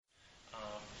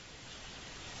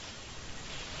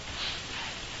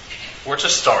were to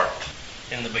start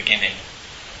in the beginning,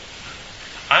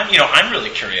 I'm really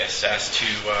curious as to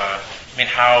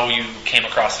how you came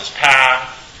across this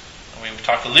path. We've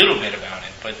talked a little bit about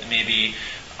it, but maybe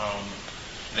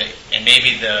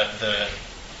the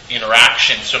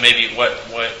interaction. So maybe what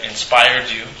inspired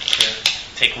you to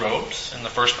take robes in the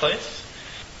first place?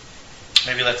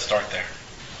 Maybe let's start there.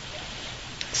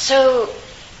 So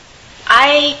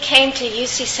I came to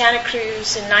UC Santa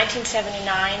Cruz in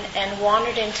 1979 and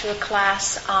wandered into a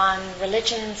class on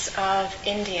religions of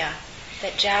India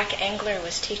that Jack Engler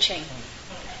was teaching.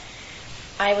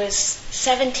 I was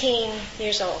 17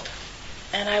 years old,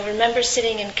 and I remember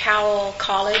sitting in Cowell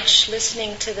College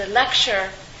listening to the lecture,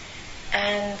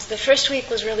 and the first week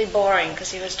was really boring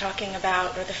because he was talking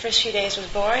about, or the first few days was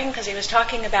boring because he was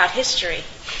talking about history.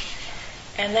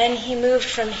 And then he moved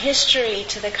from history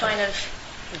to the kind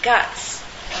of guts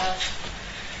of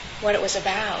what it was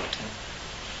about.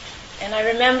 And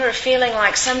I remember feeling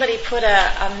like somebody put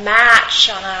a match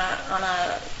on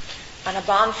a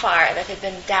bonfire that had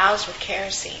been doused with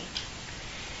kerosene.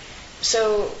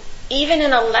 So even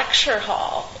in a lecture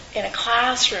hall, in a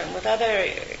classroom with other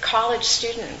college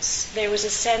students, there was a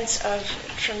sense of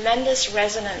tremendous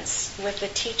resonance with the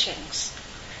teachings.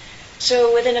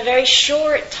 So within a very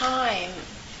short time,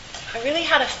 I really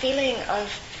had a feeling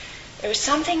of there was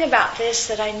something about this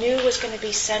that I knew was going to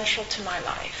be central to my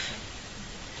life.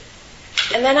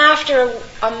 And then after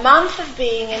a month of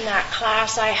being in that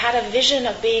class, I had a vision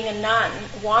of being a nun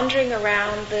wandering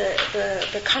around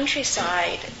the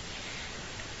countryside.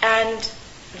 And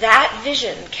that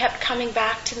vision kept coming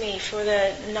back to me for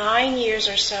the 9 years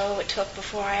or so it took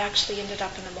before I actually ended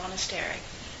up in the monastery.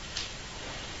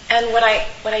 And what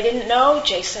I didn't know,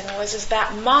 Jason, is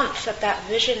that month that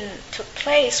vision took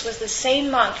place was the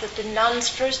same month that the nuns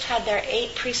first had their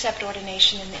 8 precept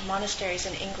ordination in the monasteries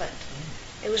in England.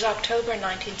 It was October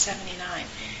 1979.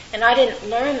 And I didn't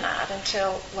learn that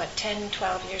until, 10,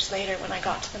 12 years later when I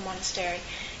got to the monastery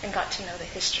and got to know the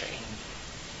history.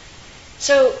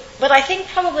 So, but I think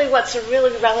probably what's a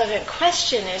really relevant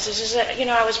question is that,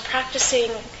 I was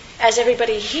practicing, as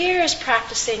everybody here is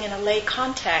practicing in a lay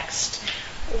context,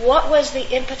 what was the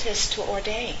impetus to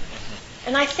ordain?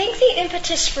 And I think the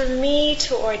impetus for me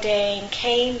to ordain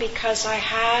came because I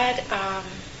had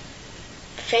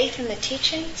faith in the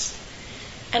teachings,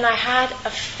 and I had a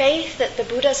faith that the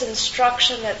Buddha's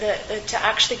instruction that to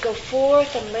actually go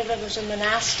forth and live as a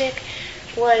monastic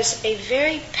was a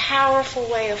very powerful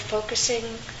way of focusing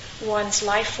one's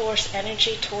life force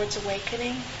energy towards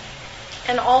awakening.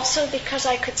 And also because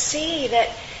I could see that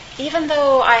even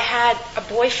though I had a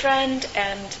boyfriend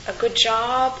and a good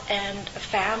job and a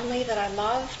family that I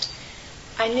loved,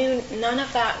 I knew none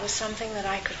of that was something that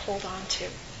I could hold on to.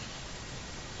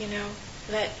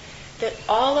 That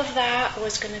all of that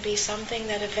was going to be something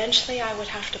that eventually I would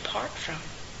have to part from.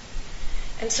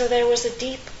 And so there was a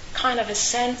deep kind of a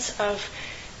sense of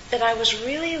that I was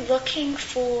really looking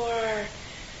for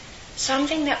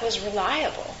something that was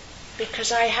reliable,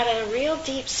 because I had a real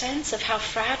deep sense of how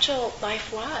fragile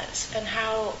life was and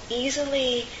how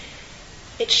easily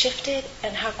it shifted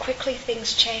and how quickly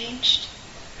things changed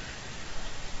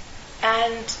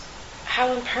and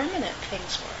how impermanent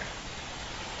things were.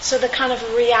 So the kind of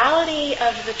reality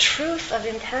of the truth of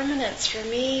impermanence for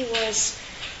me was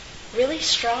really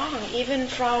strong, even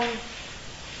from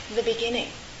the beginning.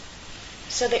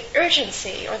 So the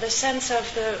urgency or the sense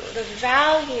of the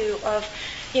value of,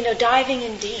 diving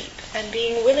in deep and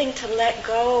being willing to let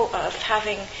go of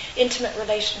having intimate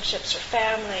relationships or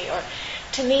family, or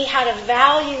to me had a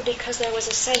value because there was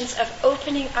a sense of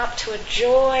opening up to a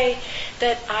joy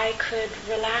that I could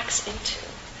relax into,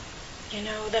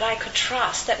 that I could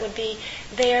trust, that would be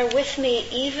there with me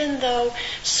even though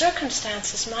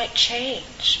circumstances might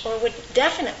change or would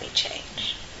definitely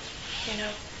change,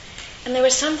 And there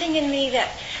was something in me that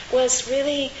was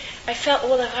really, I felt,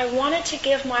 if I wanted to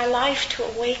give my life to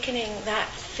awakening, that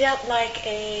felt like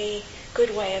a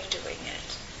good way of doing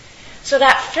it. So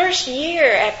that first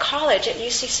year at college at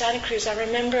UC Santa Cruz, I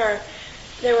remember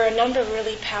there were a number of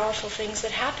really powerful things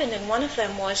that happened, and one of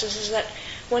them was that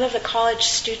one of the college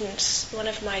students, one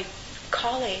of my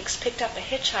colleagues, picked up a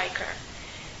hitchhiker,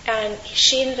 and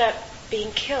she ended up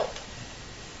being killed.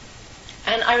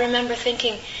 And I remember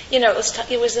thinking,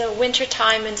 it was the winter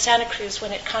time in Santa Cruz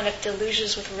when it kind of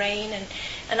deluges with rain,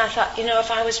 and I thought,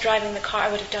 if I was driving the car, I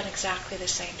would have done exactly the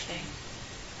same thing.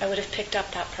 I would have picked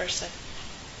up that person.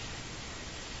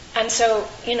 And so,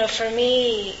 for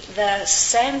me, the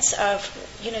sense of,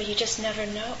 you just never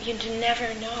know. You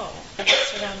never know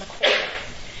what's around the corner.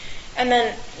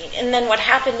 And then what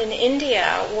happened in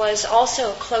India was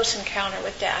also a close encounter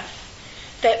with death.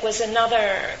 that was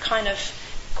another kind of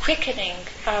quickening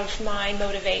of my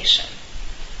motivation.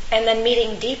 And then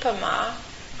meeting Deepama,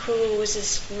 who was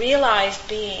this realized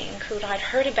being who I'd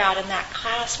heard about in that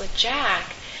class with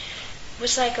Jack,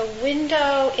 was like a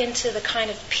window into the kind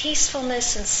of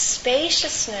peacefulness and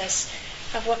spaciousness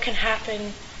of what can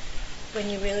happen when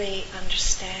you really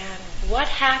understand what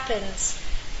happens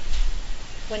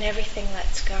when everything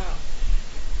lets go.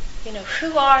 You know,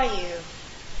 who are you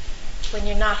when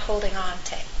you're not holding on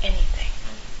to anything?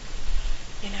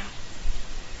 You know?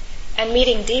 And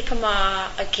meeting Deepama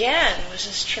again was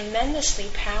this tremendously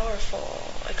powerful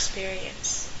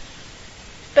experience.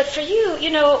 But for you, you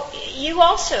know, you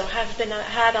also have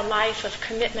had a life of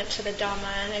commitment to the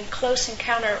Dhamma and in close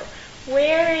encounter.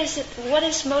 Where is it? What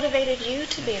has motivated you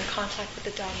to be in contact with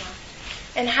the Dhamma?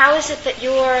 And how is it that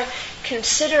your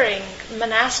considering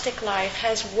monastic life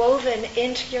has woven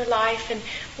into your life, and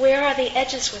where are the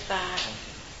edges with that?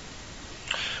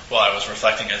 Well, I was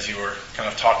reflecting as you were kind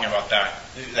of talking about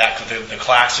the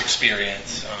class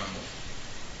experience.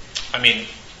 I mean,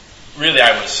 really,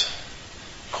 I was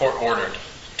court-ordered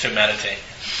to meditate.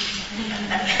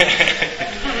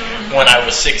 When I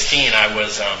was 16, I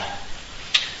was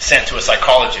sent to a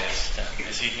psychologist.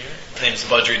 Is he here? His name's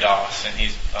Budri Das, and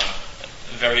he's a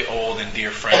very old and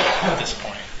dear friend at this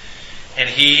point. And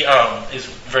he is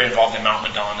very involved in Mount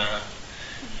Madonna,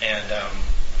 and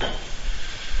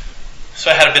so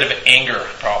I had a bit of an anger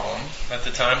problem at the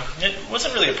time. It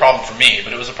wasn't really a problem for me,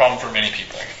 but it was a problem for many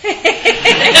people. and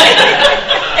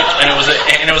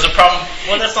it was a problem.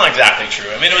 Well, that's not exactly true.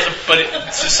 I mean,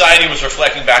 society was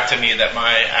reflecting back to me that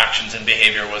my actions and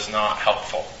behavior was not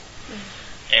helpful.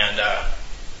 And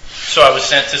so I was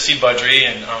sent to see Budri,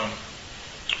 and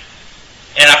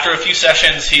after a few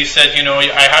sessions, he said, you know,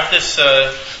 I have this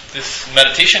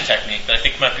meditation technique that I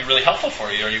think might be really helpful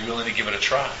for you. Are you willing to give it a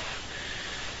try?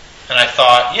 And I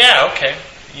thought, yeah, okay,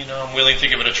 you know, I'm willing to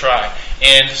give it a try.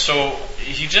 And so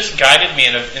he just guided me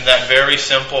in that very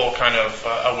simple kind of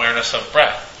awareness of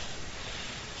breath.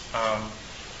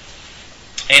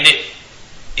 And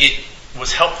it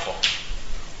was helpful.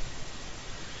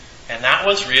 And that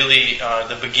was really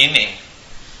the beginning.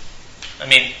 I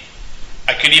mean,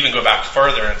 I could even go back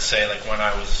further and say, like, when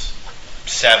I was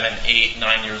 7, 8,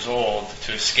 9 years old,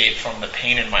 to escape from the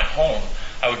pain in my home,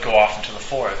 I would go off into the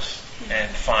forest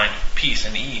and find peace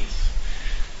and ease.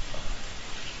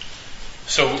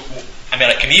 So, I mean,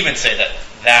 I can even say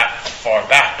that far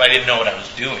back, but I didn't know what I was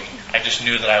doing. I just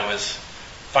knew that I was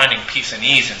finding peace and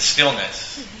ease and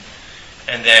stillness.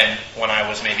 And then when I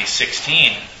was maybe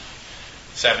 16,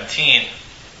 17,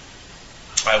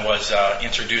 I was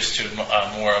introduced to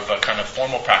more of a kind of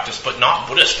formal practice, but not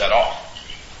Buddhist at all.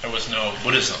 There was no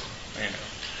Buddhism, you know.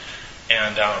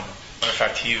 And matter of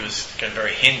fact, he was kind of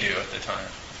very Hindu at the time,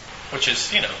 which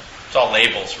is, you know, it's all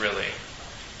labels really.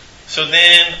 So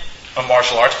then a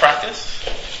martial arts practice.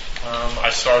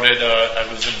 I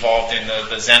was involved in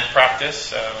the Zen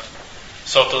practice,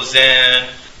 Soto Zen,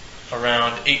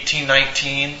 around 18,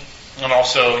 19, and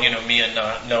also, you know, me and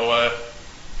Noah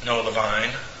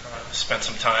Levine spent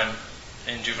some time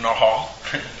in juvenile hall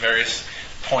at various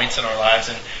points in our lives,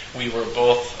 and we were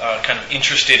both kind of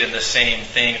interested in the same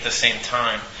thing at the same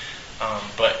time,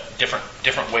 but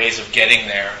different ways of getting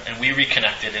there. And we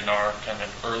reconnected in our kind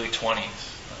of early 20s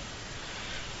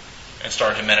and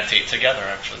started to meditate together.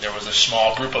 Actually, there was a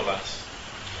small group of us.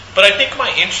 But I think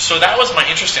so that was my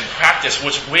interest in practice,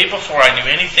 which way before I knew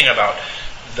anything about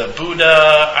the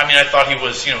Buddha. I mean, I thought he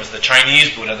was, you know, it was the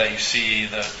Chinese Buddha that you see,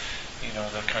 the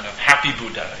kind of happy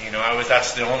Buddha. You know,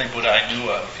 that's the only Buddha I knew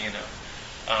of. You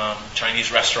know,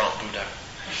 Chinese restaurant Buddha.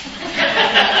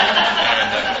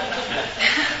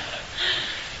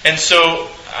 And so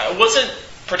I wasn't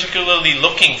particularly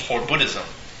looking for Buddhism.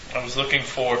 I was looking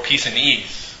for peace and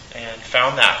ease, and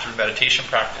found that through meditation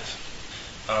practice,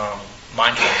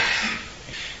 mindfulness.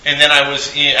 And then I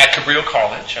was at Cabrillo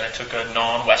College, and I took a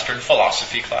non-Western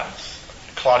philosophy class.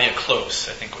 Claudia Close,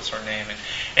 I think was her name.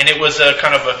 And it was a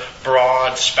kind of a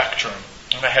broad spectrum.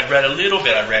 And I had read a little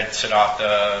bit. I read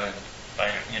Siddhartha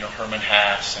by, you know, Hermann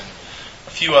Hesse and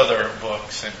a few other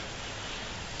books, and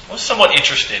I was somewhat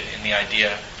interested in the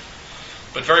idea,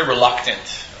 but very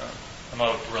reluctant. I'm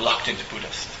a reluctant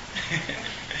Buddhist.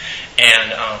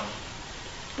 And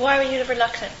why were you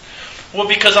reluctant? Well,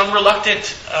 because I'm reluctant.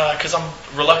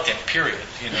 Period.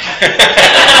 You know.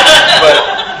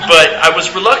 but I was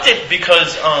reluctant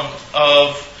because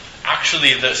of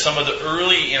actually some of the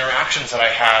early interactions that I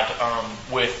had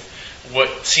with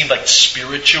what seemed like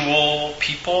spiritual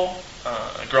people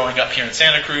growing up here in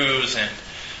Santa Cruz, and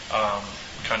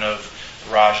kind of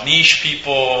Rajneesh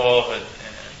people, and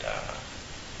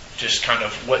just kind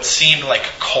of what seemed like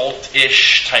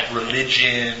cult-ish type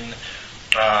religion,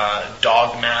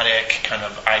 dogmatic kind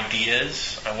of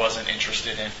ideas I wasn't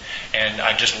interested in. And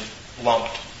I just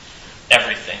lumped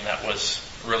everything that was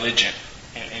religion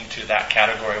into that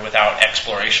category without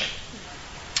exploration.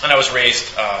 And I was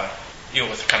raised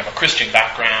with kind of a Christian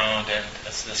background and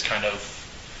this kind of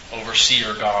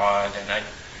overseer God, and I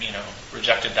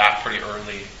rejected that pretty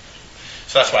early.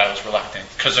 So that's why I was reluctant.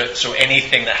 So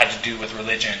anything that had to do with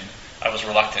religion, I was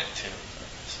reluctant to.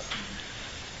 So,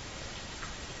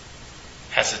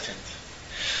 hesitant.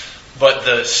 But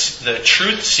the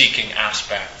truth-seeking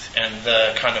aspect and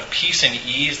the kind of peace and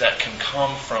ease that can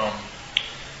come from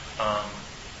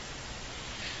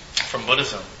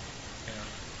Buddhism.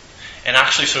 And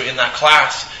actually, so in that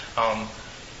class,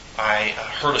 I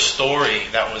heard a story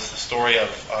that was the story of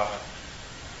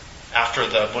after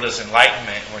the Buddha's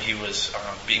enlightenment, where he was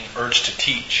being urged to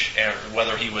teach, and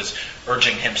whether he was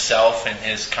urging himself in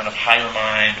his kind of higher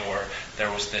mind, or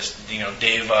there was this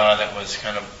deva that was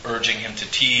kind of urging him to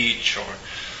teach, or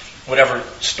whatever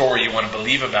story you want to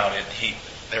believe about it.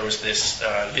 There was this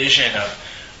vision of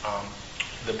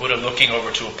the Buddha looking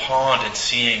over to a pond and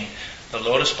seeing the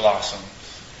lotus blossoms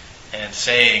and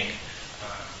saying,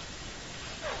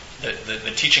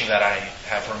 the teaching that I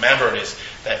have remembered is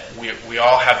that we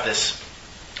all have this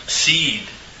seed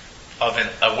of an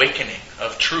awakening,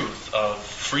 of truth, of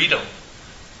freedom,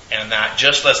 and that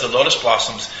just as the lotus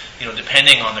blossoms,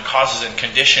 depending on the causes and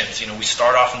conditions, we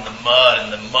start off in the mud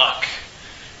and the muck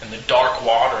and the dark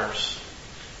waters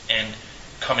and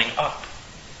coming up,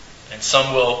 and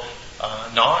some will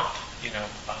not,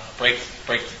 break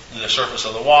the surface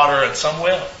of the water, and some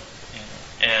will,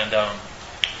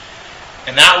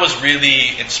 and that was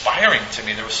really inspiring to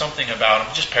me. There was something about,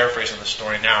 I'm just paraphrasing the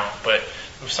story now, but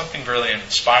there was something really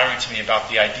inspiring to me about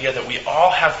the idea that we all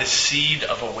have this seed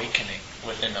of awakening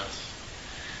within us.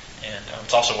 And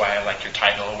it's also why I like your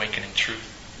title, Awakening Truth.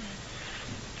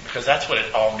 Because that's what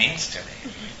it all means to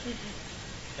me.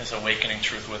 Is awakening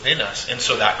truth within us. And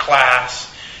so that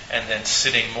class, and then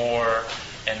sitting more,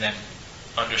 and then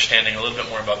understanding a little bit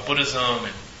more about Buddhism,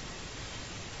 and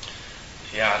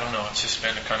I don't know, it's just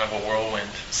been a kind of a whirlwind.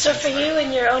 So for you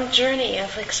in your own journey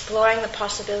of exploring the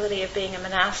possibility of being a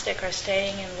monastic or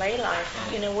staying in lay life,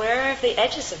 where have the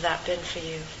edges of that been for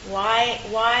you? Why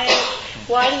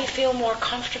do you feel more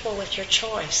comfortable with your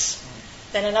choice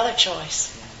than another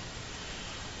choice?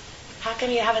 How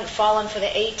come you haven't fallen for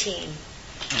the A-team?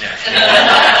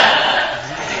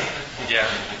 Yeah.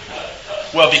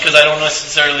 Well, because I don't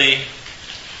necessarily...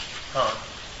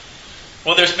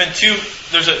 Well, there's been two...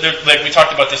 like we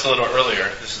talked about this a little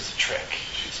earlier. This is a trick.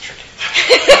 She's tricky.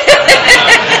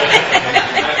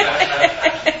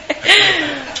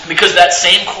 Because that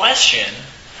same question,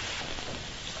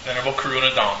 Venerable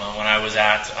Karuna Dhamma, when I was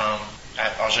at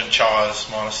Ajahn Chah's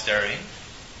monastery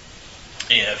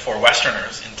for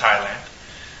Westerners in Thailand,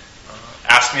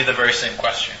 asked me the very same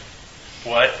question.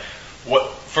 What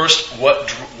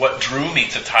drew me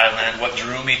to Thailand? What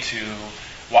drew me to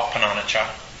Wat Pah Nanachah?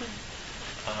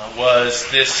 Was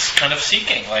this kind of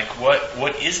seeking, like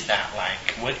what is that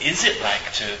like? What is it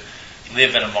like to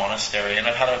live in a monastery? And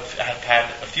I've had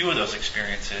a few of those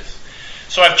experiences.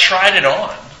 So I've tried it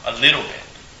on a little bit,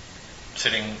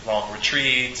 sitting long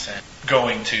retreats and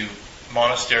going to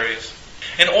monasteries.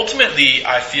 And ultimately,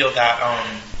 I feel that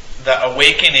that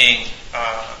awakening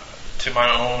to my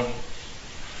own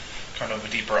kind of a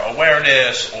deeper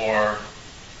awareness, or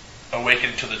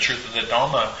awakening to the truth of the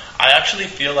Dhamma, I actually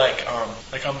feel like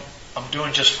I'm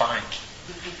doing just fine,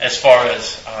 as far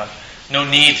as no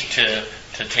need to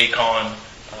take on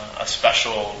a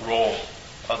special role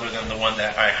other than the one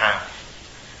that I have.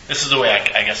 This is the way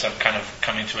I guess I'm kind of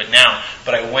coming to it now.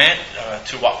 But I went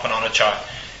to Wat Pah Nanachah,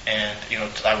 and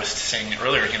I was saying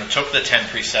earlier, took the 10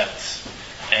 precepts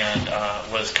and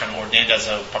was kind of ordained as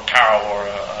a pakao or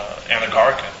a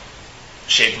anagarika,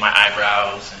 shaved my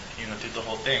eyebrows and did the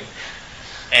whole thing.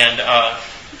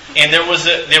 And there was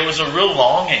a real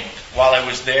longing while I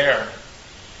was there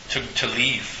to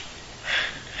leave,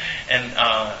 and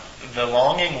the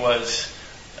longing was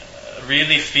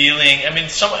really feeling. I mean,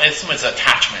 some is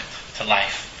attachment to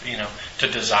life, to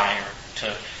desire,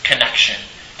 to connection,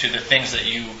 to the things that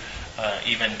you,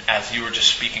 even as you were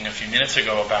just speaking a few minutes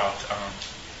ago about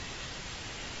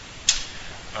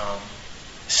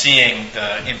seeing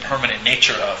the impermanent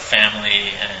nature of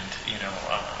family and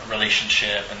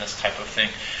relationship and this type of thing.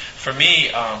 For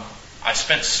me, I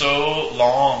spent so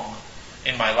long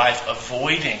in my life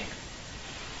avoiding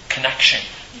connection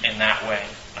in that way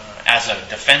as a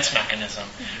defense mechanism,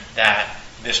 that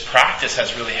this practice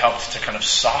has really helped to kind of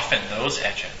soften those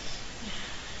edges.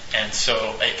 And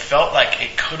so it felt like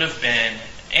it could have been,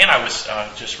 and I was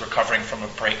just recovering from a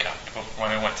breakup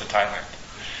when I went to Thailand.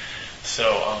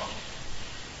 So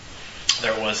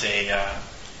there was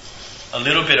a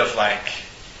little bit of like,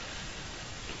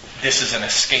 this is an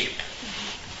escape.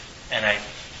 And I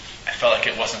felt like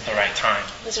it wasn't the right time.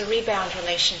 It was a rebound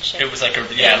relationship. It was like I was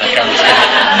going to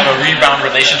have a rebound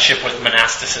relationship with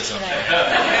monasticism.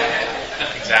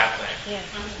 Right. Exactly. Yeah.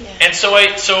 And so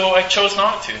I chose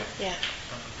not to. Yeah.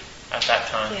 At that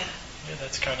time. Yeah.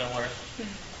 That's kind of where.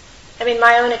 I mean,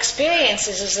 my own experience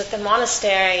is that the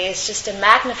monastery is just a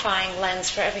magnifying lens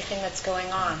for everything that's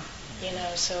going on.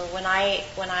 So when I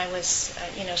was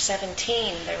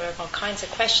 17, there were all kinds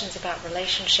of questions about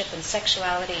relationship and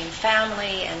sexuality and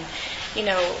family and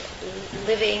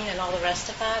living and all the rest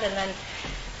of that. And then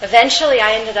eventually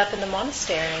I ended up in the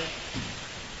monastery.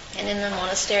 And in the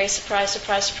monastery, surprise,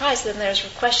 surprise, surprise, then there's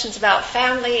questions about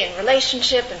family and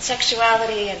relationship and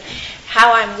sexuality and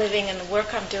how I'm living and the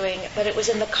work I'm doing. But it was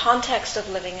in the context of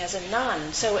living as a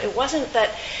nun. So it wasn't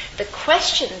that the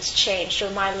questions changed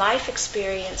or my life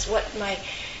experience,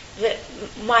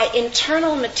 my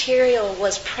internal material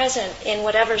was present in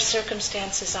whatever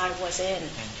circumstances I was in.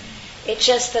 It's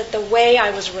just that the way I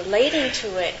was relating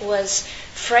to it was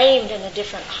framed in a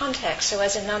different context. So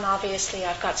as a nun, obviously,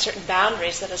 I've got certain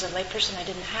boundaries that as a layperson I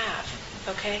didn't have.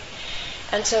 Okay,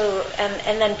 and so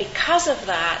and then because of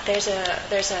that, there's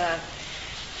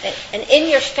an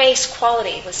in-your-face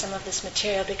quality with some of this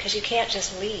material because you can't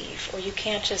just leave, or you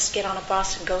can't just get on a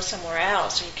bus and go somewhere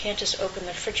else, or you can't just open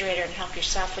the refrigerator and help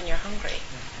yourself when you're hungry.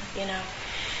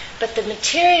 But the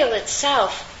material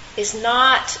itself is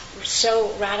not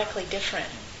so radically different.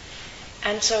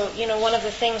 And so, one of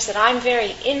the things that I'm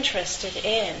very interested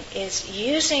in is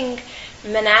using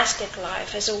monastic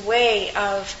life as a way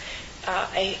of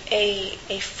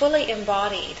a fully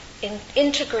embodied,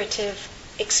 integrative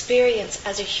experience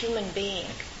as a human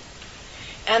being.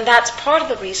 And that's part of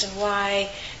the reason why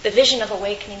the vision of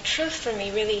awakening truth for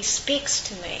me really speaks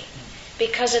to me.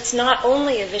 Because it's not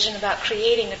only a vision about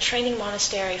creating a training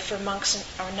monastery for monks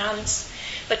or nuns,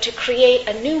 but to create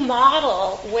a new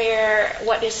model where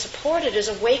what is supported is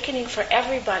awakening for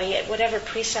everybody at whatever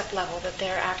precept level that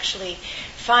they're actually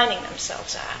finding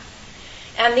themselves at.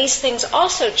 And these things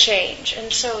also change.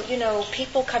 And so,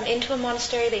 people come into a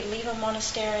monastery, they leave a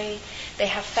monastery, they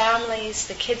have families,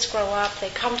 the kids grow up, they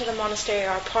come to the monastery,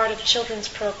 are part of children's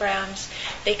programs,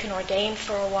 they can ordain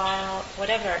for a while,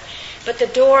 whatever. But the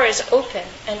door is open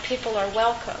and people are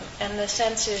welcome. And the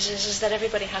sense is that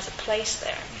everybody has a place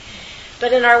there.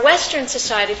 But in our Western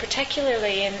society,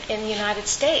 particularly in the United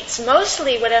States,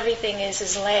 mostly what everything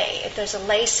is lay. There's a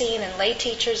lay scene and lay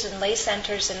teachers and lay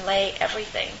centers and lay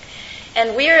everything.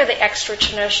 And we're the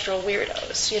extraterrestrial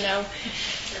weirdos,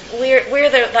 We're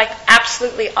the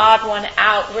absolutely odd one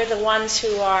out. We're the ones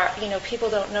who are, people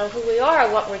don't know who we are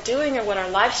or what we're doing or what our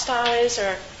lifestyle is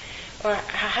or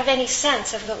have any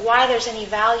sense of why there's any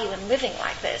value in living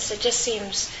like this. It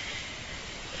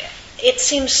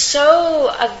seems so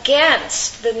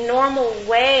against the normal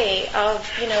way of,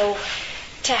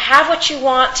 to have what you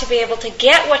want, to be able to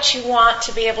get what you want,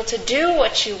 to be able to do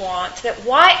what you want, that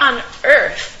why on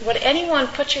earth would anyone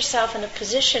put yourself in a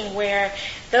position where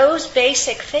those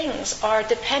basic things are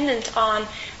dependent on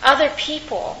other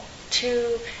people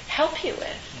to help you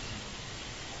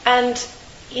with? And,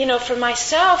 for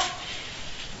myself,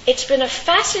 it's been a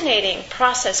fascinating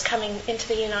process coming into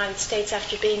the United States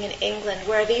after being in England,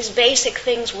 where these basic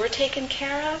things were taken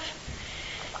care of,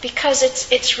 because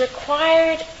it's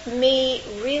required me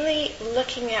really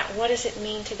looking at what does it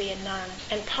mean to be a nun.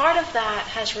 And part of that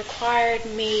has required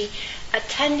me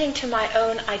attending to my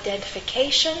own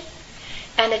identification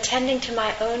and attending to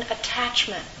my own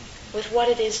attachment with what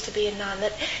it is to be a nun.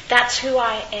 That's who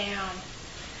I am.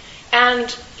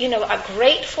 And, I'm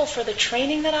grateful for the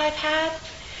training that I've had.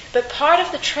 But part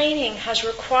of the training has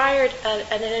required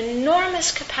an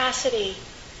enormous capacity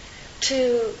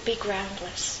to be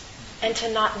groundless and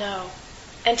to not know,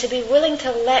 and to be willing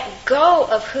to let go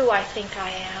of who I think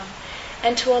I am,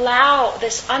 and to allow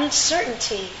this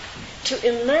uncertainty to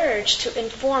emerge, to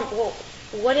inform, well,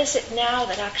 what is it now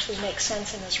that actually makes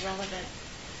sense and is relevant?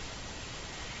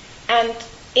 And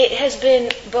it has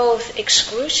been both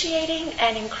excruciating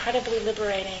and incredibly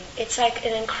liberating. It's like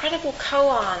an incredible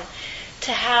koan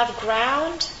to have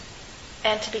ground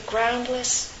and to be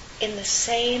groundless in the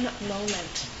same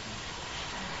moment.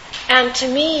 And to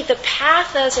me, the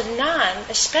path as a nun,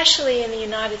 especially in the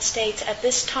United States at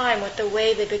this time with the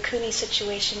way the Bhikkhuni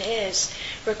situation is,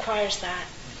 requires that.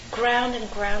 Ground and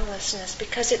groundlessness,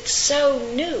 because it's so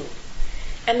new.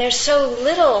 And there's so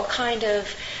little kind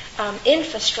of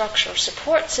infrastructure,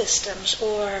 support systems,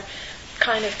 or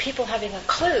kind of people having a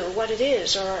clue what it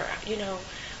is, or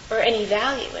or any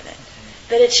value in it.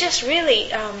 That it's just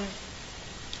really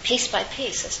piece by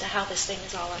piece as to how this thing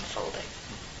is all unfolding.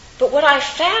 But what I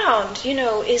found,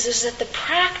 is that the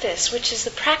practice, which is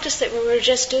the practice that we were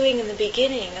just doing in the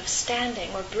beginning of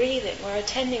standing or breathing or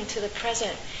attending to the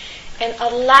present, and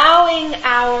allowing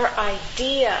our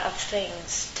idea of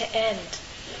things to end,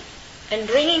 and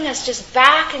bringing us just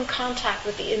back in contact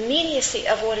with the immediacy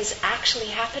of what is actually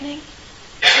happening,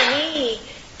 to me,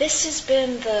 this has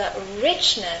been the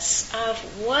richness of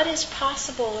what is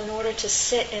possible in order to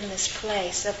sit in this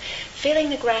place of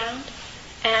feeling the ground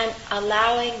and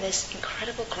allowing this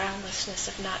incredible groundlessness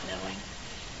of not knowing.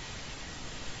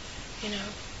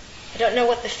 I don't know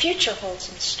what the future holds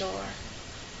in store.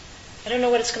 I don't know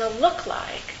what it's going to look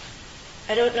like.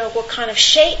 I don't know what kind of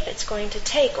shape it's going to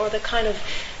take, or the kind of,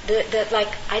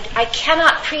 I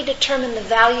cannot predetermine the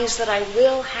values that I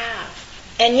will have.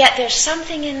 And yet there's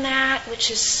something in that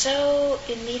which is so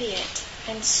immediate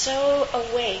and so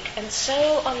awake and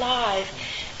so alive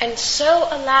and so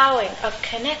allowing of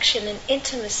connection and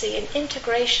intimacy and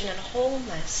integration and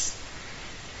wholeness,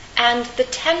 and the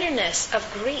tenderness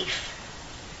of grief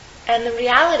and the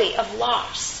reality of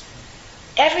loss.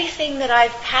 Everything that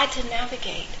I've had to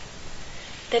navigate,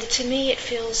 that to me it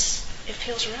feels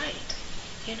right,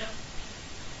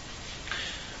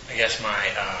 I guess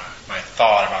my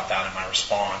thought about that and my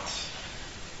response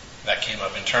that came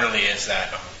up internally is that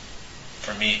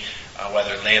for me,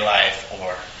 whether lay life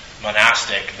or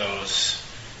monastic, those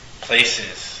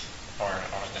places are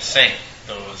the same.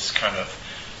 Those kind of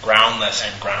groundless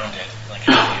and grounded. Like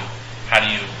how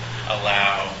do you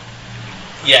allow?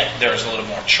 Yet there's a little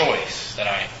more choice that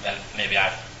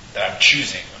I'm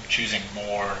choosing. I'm choosing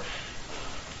more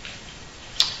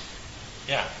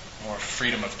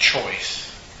freedom of choice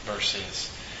versus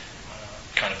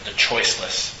kind of the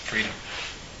choiceless freedom.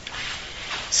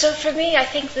 So for me, I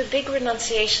think the big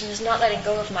renunciation is not letting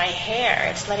go of my hair.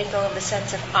 It's letting go of the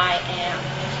sense of I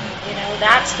am.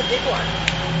 That's the big one.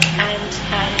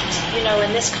 And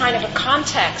in this kind of a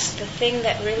context, the thing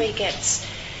that really gets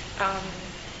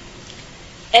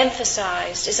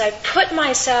emphasized is I put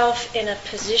myself in a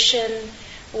position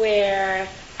where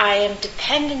I am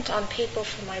dependent on people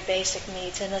for my basic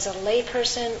needs. And as a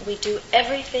layperson, we do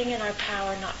everything in our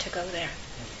power not to go there.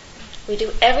 We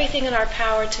do everything in our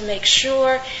power to make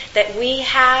sure that we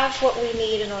have what we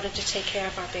need in order to take care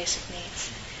of our basic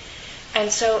needs.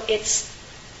 And so it's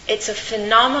a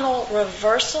phenomenal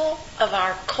reversal of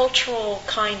our cultural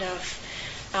kind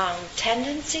of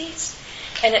tendencies,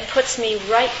 and it puts me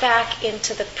right back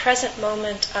into the present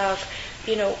moment of,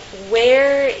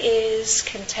 where is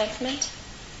contentment,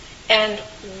 and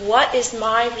what is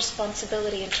my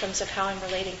responsibility in terms of how I'm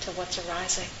relating to what's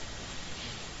arising.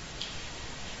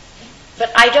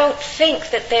 But I don't think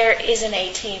that there is an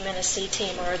A team and a C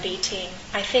team or a B team.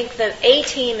 I think the A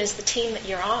team is the team that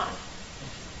you're on.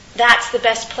 That's the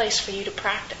best place for you to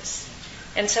practice.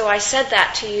 And so I said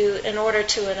that to you in order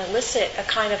to elicit a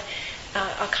kind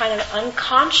of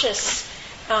unconscious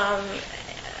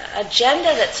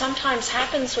agenda that sometimes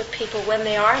happens with people when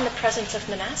they are in the presence of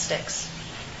monastics.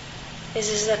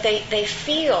 Is that they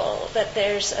feel that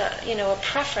there's a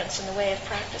preference in the way of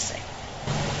practicing.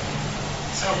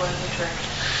 So what's the trick?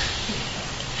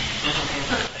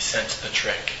 I sensed the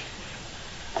trick.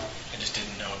 I just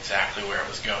didn't know exactly where it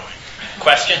was going.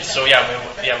 Questions? So do you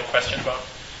have a question about?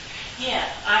 Yeah,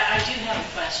 I do have a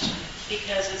question,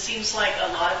 because it seems like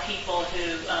a lot of people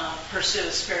who pursue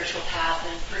a spiritual path,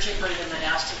 and particularly the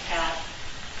monastic path,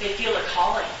 they feel a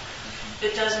calling.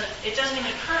 It doesn't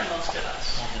even occur in most of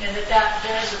us, and that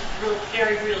there's a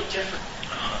very real difference.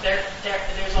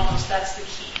 There's almost, that's the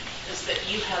key, is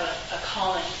that you have a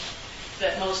calling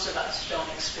that most of us don't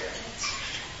experience.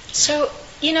 So,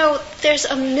 there's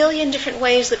a million different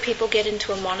ways that people get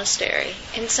into a monastery.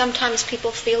 And sometimes people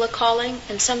feel a calling,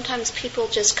 and sometimes people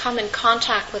just come in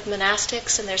contact with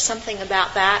monastics, and there's something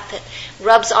about that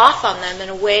rubs off on them in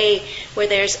a way where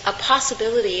there's a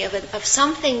possibility of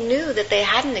something new that they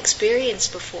hadn't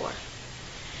experienced before.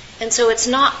 And so it's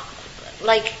not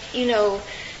like,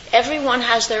 everyone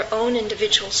has their own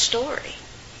individual story.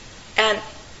 And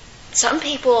some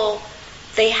people,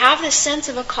 they have this sense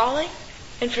of a calling,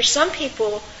 and for some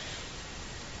people,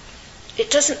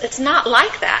 it's not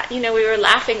like that. We were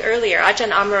laughing earlier.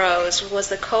 Ajahn Amaro was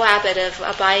the co-abbot of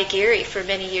Abhayagiri for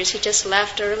many years. He just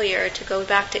left earlier to go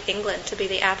back to England to be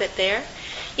the abbot there.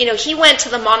 he went to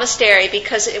the monastery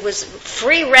because it was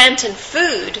free rent and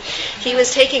food. He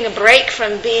was taking a break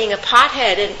from being a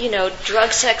pothead and,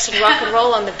 drug, sex, and rock and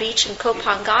roll on the beach in Koh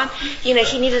Phangan. He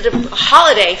needed a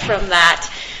holiday from that.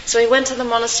 So he went to the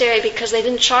monastery because they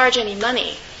didn't charge any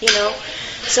money,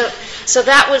 So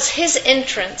that was his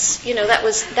entrance,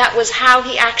 that was how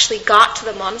he actually got to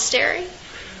the monastery.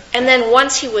 And then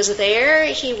once he was there,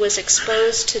 he was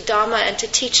exposed to Dharma and to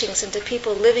teachings and to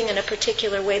people living in a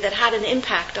particular way that had an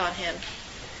impact on him.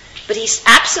 But he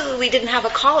absolutely didn't have a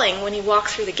calling when he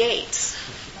walked through the gates.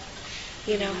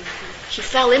 He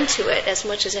fell into it as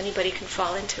much as anybody can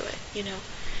fall into it,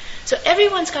 So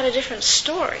everyone's got a different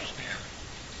story.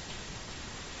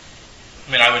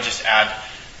 I would just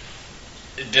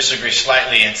disagree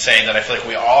slightly in saying that I feel like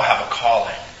we all have a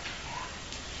calling.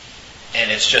 And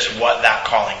it's just what that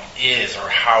calling is, or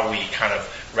how we kind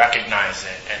of recognize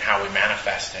it and how we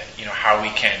manifest it. How we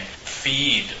can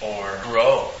feed or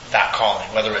grow that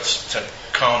calling, whether it's to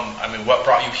come, what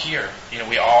brought you here?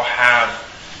 We all have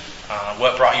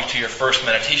what brought you to your first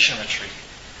meditation retreat.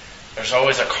 There's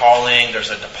always a calling,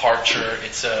 there's a departure.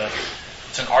 It's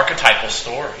an archetypal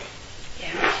story.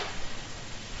 Yeah.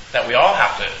 That we all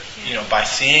have to, by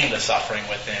seeing the suffering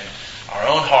within our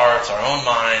own hearts, our own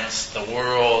minds, the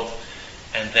world,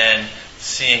 and then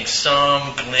seeing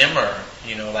some glimmer,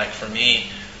 like for me,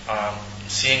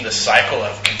 seeing the cycle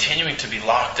of continuing to be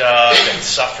locked up and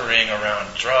suffering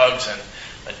around drugs and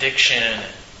addiction,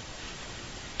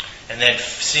 and then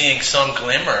seeing some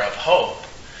glimmer of hope.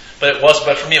 But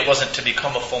for me, it wasn't to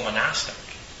become a full monastic.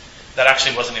 That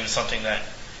actually wasn't even something that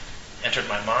entered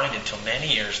my mind until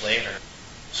many years later.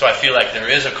 So I feel like there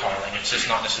is a calling. It's just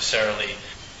not necessarily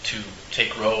to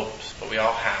take robes, but we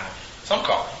all have some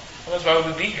calling. Otherwise, why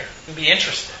would we be here? We'd be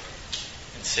interested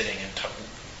in sitting and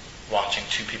watching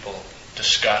two people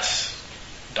discuss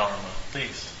Dharma.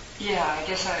 Please. Yeah, I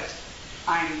guess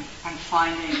I'm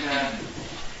finding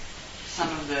some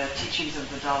of the teachings of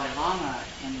the Dalai Lama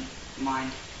in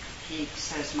mind. He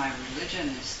says, my religion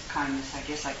is kindness. I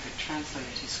guess I could translate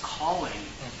it as calling.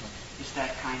 Is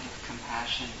that kind of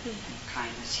compassion and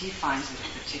kindness. He finds it a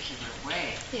particular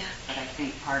way. Yeah. But I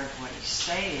think part of what he's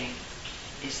saying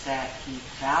is that he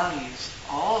values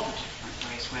all the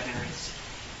different ways, whether it's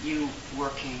you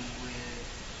working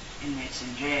with inmates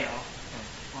in jail,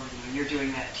 or you're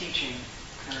doing that teaching,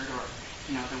 Kurt, or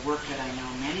the work that I know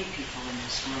many people in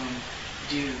this room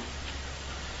do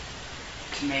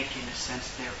to make, in a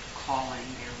sense, their calling,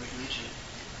 their religion.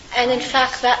 And in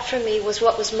fact, that for me was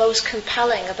what was most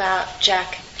compelling about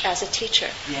Jack as a teacher.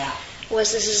 Yeah.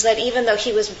 Was that even though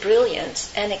he was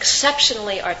brilliant and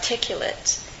exceptionally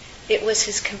articulate, it was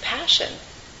his compassion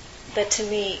that to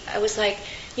me, I was like,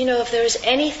 if there was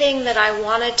anything that I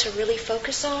wanted to really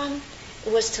focus on,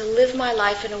 it was to live my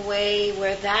life in a way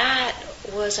where that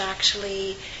was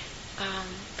actually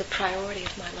the priority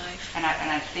of my life. And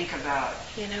I think about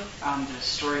the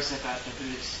stories about the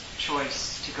Buddha's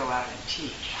choice to go out and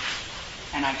teach.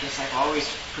 And I guess I've always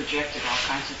projected all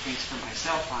kinds of things for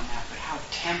myself on that, but how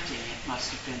tempting it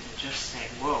must have been to just say,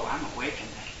 whoa, I'm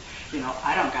awakened.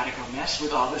 I don't got to go mess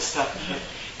with all this stuff and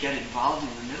get involved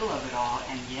in the middle of it all.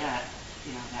 And yet,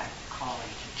 that calling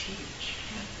to teach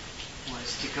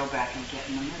was to go back and get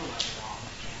in the middle of it all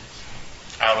again. So.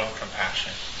 Out of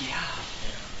compassion. Yeah.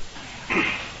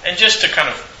 And just to kind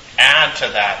of add to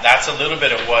that, that's a little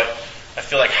bit of what I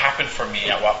feel like happened for me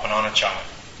at Wat Pah Nanachai.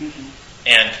 Mm-hmm.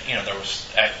 And, there was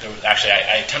actually,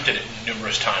 I attempted it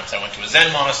numerous times. I went to a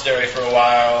Zen monastery for a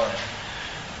while,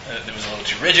 and it was a little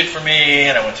too rigid for me,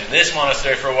 and I went to this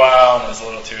monastery for a while, and it was a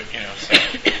little too,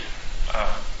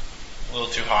 a little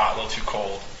too hot, a little too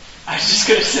cold. I was just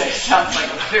going to say, it sounds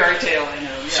like a fairy tale, I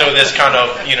know. Yeah. So this kind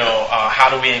of, how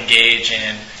do we engage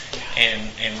in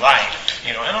life?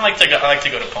 And I like to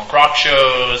go to punk rock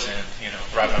shows and,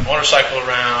 ride my motorcycle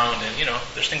around, and,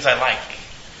 there's things I like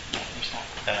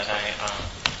that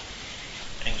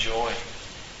I enjoy.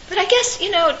 But I guess,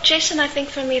 Jason, I think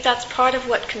for me that's part of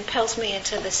what compels me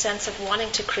into the sense of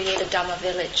wanting to create a Dhamma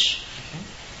village.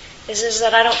 Is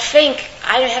that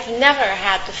I have never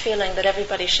had the feeling that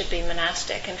everybody should be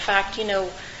monastic. In fact, I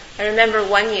remember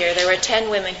one year there were 10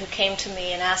 women who came to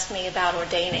me and asked me about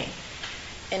ordaining.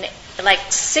 And like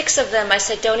 6 of them I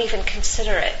said, don't even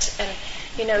consider it. And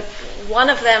one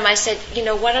of them I said,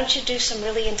 why don't you do some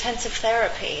really intensive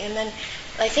therapy? And then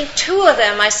I think 2 of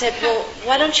them I said, well,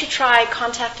 why don't you try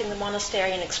contacting the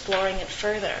monastery and exploring it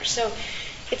further? So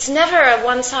it's never a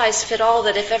one-size-fit-all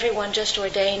that if everyone just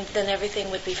ordained, then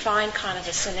everything would be fine kind of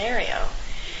a scenario.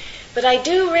 But I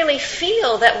do really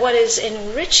feel that what is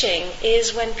enriching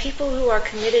is when people who are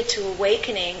committed to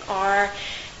awakening are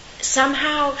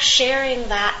somehow sharing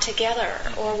that together,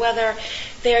 or whether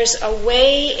there's a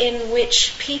way in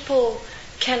which people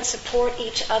can support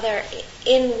each other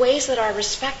in ways that are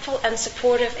respectful and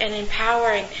supportive and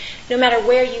empowering, no matter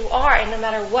where you are and no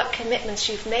matter what commitments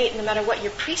you've made, no matter what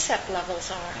your precept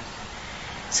levels are.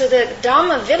 So the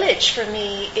Dhamma village for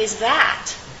me is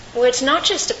that, where it's not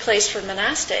just a place for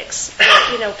monastics,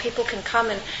 where, people can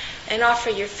come and offer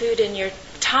your food and your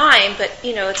time, but,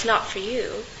 it's not for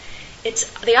you. It's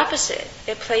the opposite,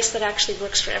 a place that actually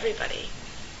works for everybody.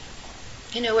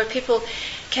 Where people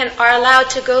are allowed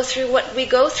to go through what we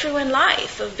go through in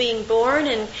life, of being born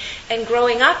and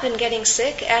growing up and getting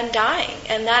sick and dying.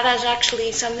 And that is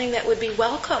actually something that would be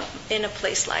welcome in a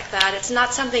place like that. It's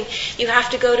not something you have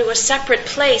to go to a separate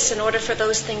place in order for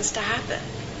those things to happen,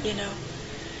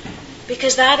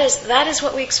 Because that is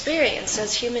what we experience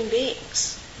as human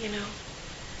beings,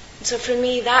 And so for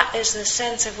me, that is the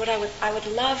sense of what I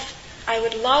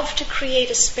would love to create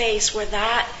a space where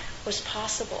that was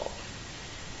possible.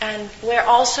 And where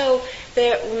also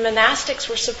the monastics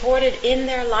were supported in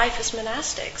their life as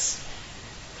monastics,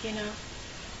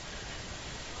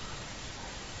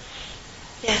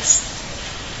 Yes.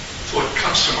 So what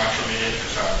comes to mind for me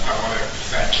is I want to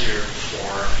thank you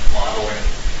for modeling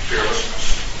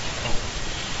fearlessness.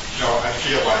 I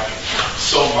feel like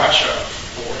so much of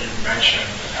what you mentioned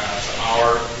as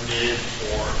our need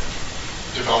for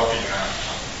developing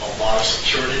a lot of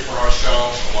security for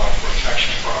ourselves, a lot of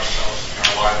protection for ourselves in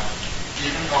our life,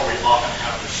 even though we often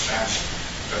have this sense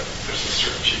that there's a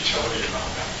certain futility about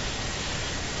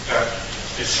that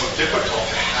it's so difficult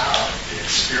to have the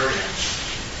experience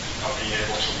of being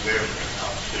able to live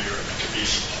without fear and to be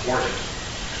supported,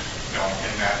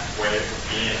 in that way of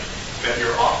being that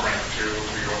you're offering through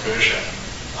your vision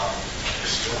of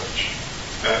this village.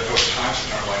 That at those times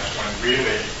in our life when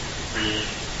really we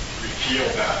feel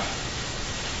that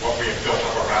what we have built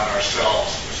up around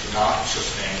ourselves is not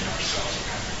sustaining ourselves,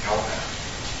 and we know that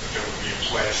there would be a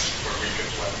place where we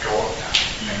could let go of that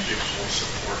and feel fully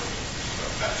supported. So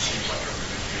that seems like a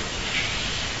really beautiful vision.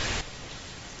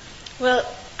 Well,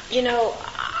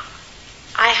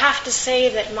 I have to say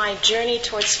that my journey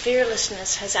towards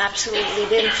fearlessness has absolutely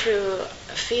been through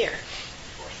fear,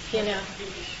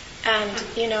 And,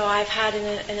 I've had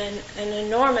an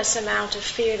enormous amount of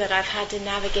fear that I've had to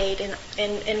navigate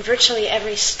in virtually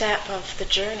every step of the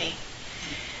journey.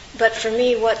 But for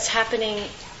me, what's happening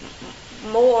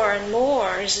more and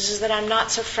more is that I'm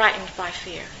not so frightened by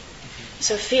fear.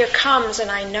 So fear comes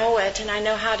and I know it and I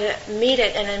know how to meet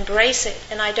it and embrace it.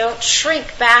 And I don't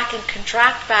shrink back and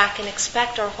contract back and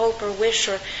expect or hope or wish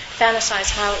or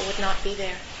fantasize how it would not be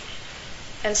there.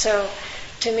 And so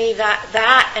to me,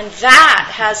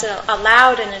 that has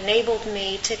allowed and enabled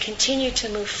me to continue to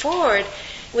move forward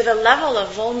with a level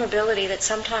of vulnerability that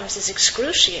sometimes is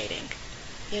excruciating,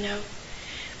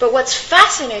 But what's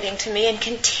fascinating to me, and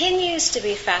continues to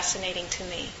be fascinating to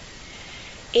me,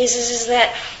 is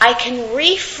that I can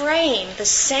reframe the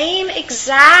same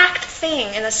exact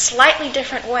thing in a slightly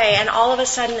different way, and all of a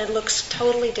sudden it looks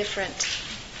totally different.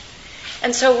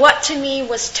 And so what to me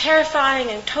was terrifying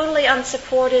and totally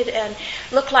unsupported and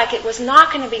looked like it was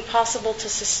not going to be possible to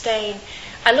sustain,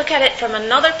 I look at it from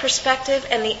another perspective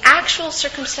and the actual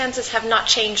circumstances have not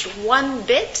changed one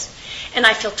bit, and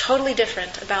I feel totally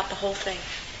different about the whole thing.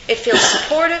 It feels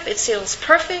supportive, it feels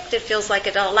perfect, it feels like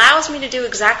it allows me to do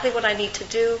exactly what I need to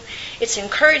do. It's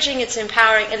encouraging, it's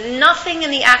empowering, and nothing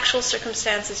in the actual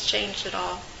circumstances changed at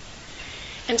all.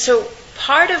 And so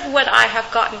part of what I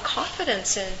have gotten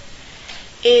confidence in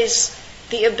is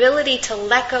the ability to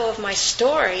let go of my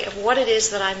story of what it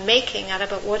is that I'm making out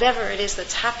of whatever it is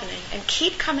that's happening, and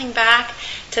keep coming back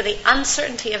to the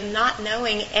uncertainty of not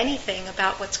knowing anything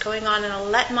about what's going on, and I'll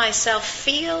let myself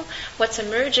feel what's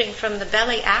emerging from the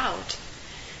belly out,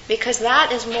 because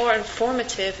that is more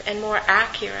informative and more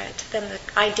accurate than the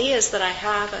ideas that I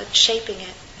have of shaping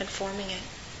it and forming it.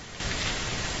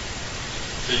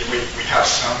 We have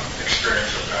some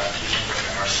experience of that even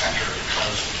within our center,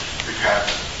 because we've had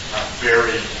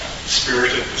very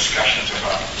spirited discussions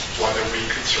about whether we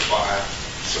could survive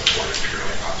supported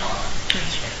purely on Dharma.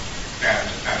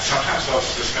 And sometimes those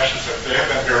discussions they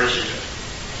have been very heated.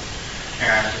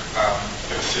 And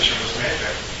the decision was made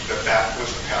that was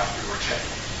the path we were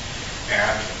taking.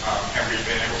 And we've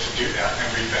been able to do that, and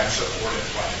we've been supported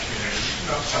by the community.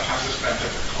 Sometimes it's been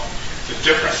difficult. The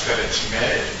difference that it's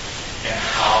made in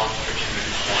how the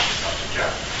community pulls itself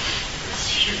together is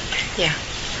huge. Yeah.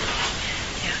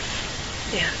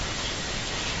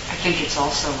 I think it's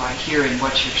also, I hear in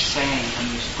what you're saying,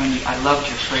 I loved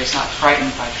your phrase, not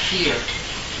frightened by fear.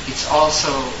 It's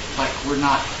also like we're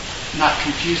not not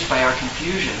confused by our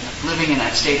confusion. Living in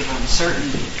that state of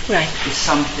uncertainty is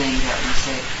something that we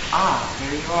say,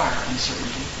 there you are,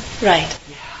 uncertainty. Right.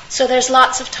 Yeah. So there's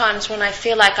lots of times when I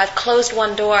feel like I've closed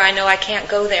one door, I know I can't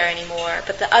go there anymore,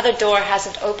 but the other door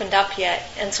hasn't opened up yet.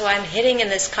 And so I'm hitting in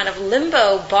this kind of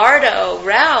limbo, bardo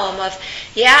realm of,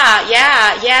 yeah,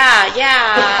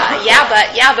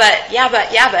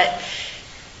 but.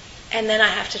 And then I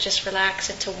have to just relax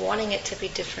into wanting it to be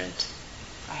different.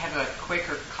 I have a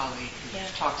Quaker colleague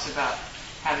who talks about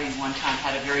having one time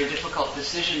had a very difficult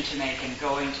decision to make and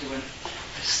going to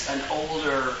an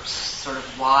older, sort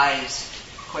of wise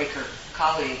Quaker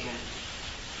colleague,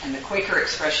 and the Quaker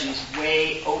expression is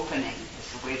way opening,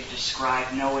 is the way to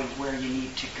describe knowing where you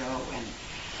need to go.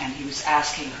 And he was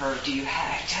asking her,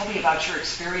 tell me about your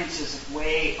experiences of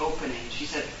way opening. She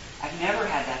said, I've never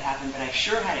had that happen, but I've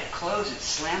sure had it close. It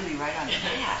slammed me right on the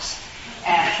ass.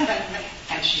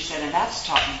 And she said, and that's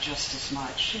taught me just as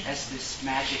much as this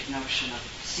magic notion of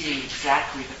seeing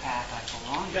exactly the path I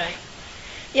belong to. Right.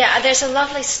 Yeah, there's a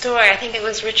lovely story. I think it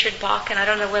was Richard Bach, and I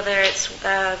don't know whether it's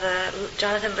the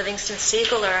Jonathan Livingston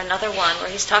Seagull or another one, where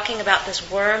he's talking about this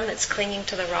worm that's clinging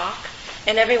to the rock.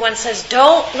 And everyone says,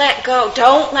 don't let go,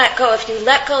 don't let go. If you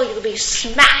let go, you'll be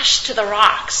smashed to the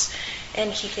rocks.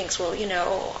 And he thinks, well,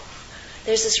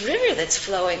 there's this river that's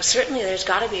flowing. Certainly there's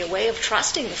got to be a way of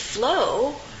trusting the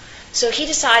flow. So he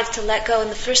decides to let go, and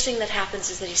the first thing that happens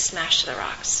is that he's smashed to the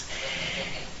rocks.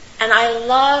 And I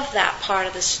love that part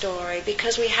of the story,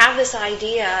 because we have this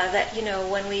idea that,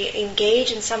 when we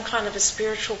engage in some kind of a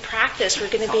spiritual practice,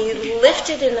 we're going to be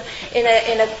lifted in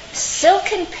a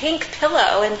silken pink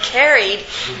pillow and carried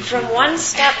from one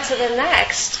step to the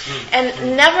next,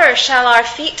 and never shall our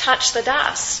feet touch the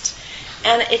dust.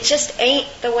 And it just ain't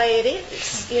the way it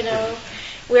is,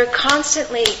 We're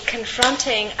constantly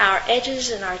confronting our edges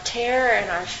and our terror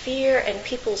and our fear and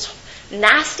people's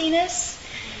nastiness.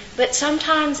 But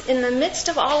sometimes in the midst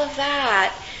of all of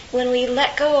that, when we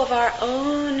let go of our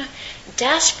own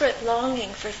desperate longing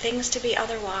for things to be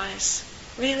otherwise,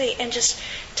 really, and just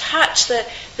touch the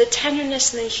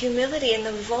tenderness and the humility and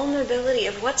the vulnerability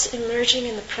of what's emerging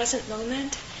in the present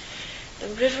moment, the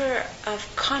river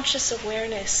of conscious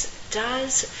awareness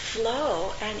does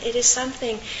flow, and it is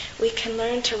something we can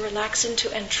learn to relax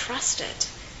into and trust it.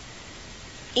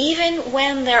 Even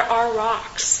when there are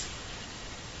rocks,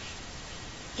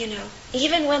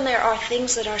 even when there are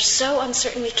things that are so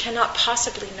uncertain we cannot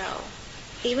possibly know,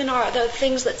 even the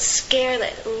things that scare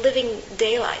the living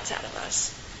daylights out of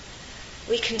us,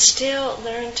 we can still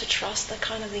learn to trust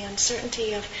the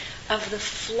uncertainty of the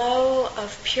flow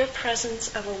of pure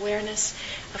presence, of awareness,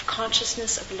 of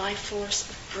consciousness, of life force,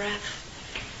 of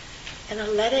breath, and to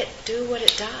let it do what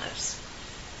it does.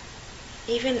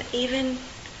 Even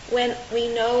when we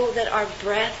know that our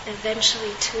breath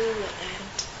eventually too will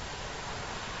end.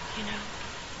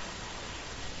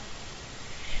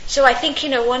 So I think,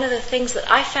 one of the things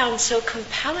that I found so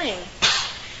compelling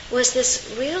was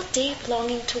this real deep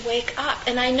longing to wake up.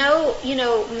 And I know,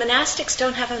 monastics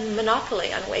don't have a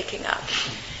monopoly on waking up.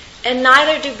 And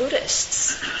neither do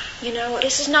Buddhists.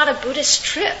 This is not a Buddhist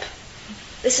trip.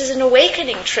 This is an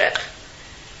awakening trip.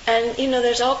 And,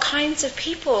 there's all kinds of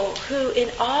people who, in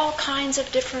all kinds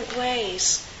of different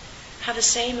ways, have the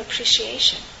same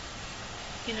appreciation.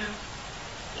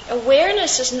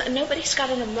 Awareness is, nobody's got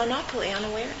a monopoly on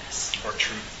awareness. Or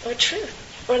truth. Or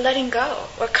truth. Or letting go.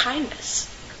 Or kindness.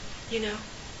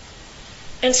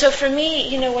 And so for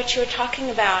me, what you were talking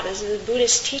about is the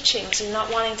Buddhist teachings and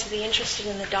not wanting to be interested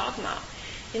in the dogma.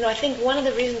 I think one of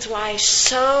the reasons why I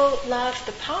so love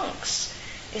the Punx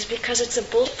is because it's a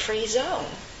bullet-free zone.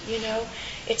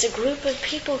 It's a group of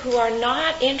people who are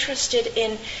not interested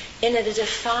in a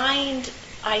defined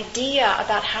idea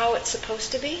about how it's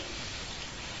supposed to be.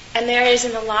 And there is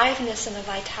an aliveness and a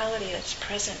vitality that's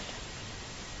present.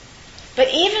 But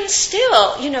even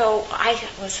still, I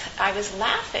was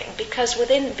laughing, because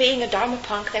within being a Dharma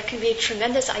punk, there can be a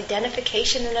tremendous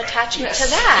identification and attachment to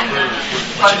that.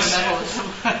 Fundamentalism.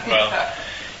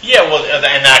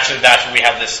 And actually we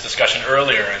had this discussion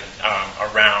earlier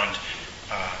around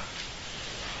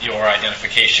your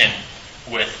identification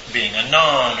with being a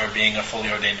nun or being a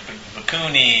fully ordained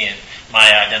Bhikkhuni, and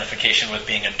my identification with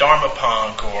being a Dharma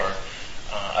punk or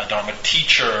a Dharma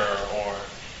teacher, or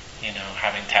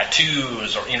having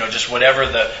tattoos, or just whatever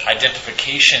the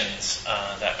identifications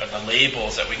that are the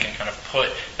labels that we can kind of put.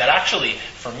 That actually,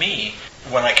 for me,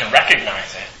 when I can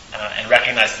recognize it and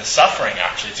recognize the suffering,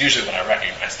 actually, it's usually when I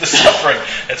recognize the suffering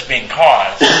that's being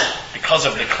caused because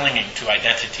of the clinging to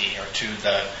identity or to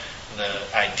the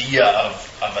idea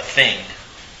of a thing,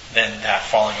 then that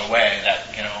falling away, that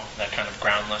that kind of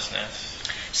groundlessness.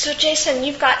 So Jason,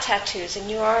 you've got tattoos, and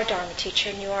you are a Dharma teacher,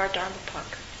 and you are a Dharma punk.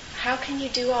 How can you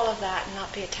do all of that and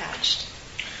not be attached?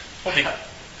 Well,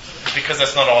 because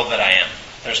that's not all that I am.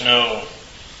 There's no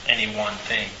any one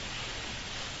thing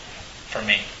for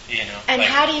me, And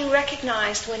how do you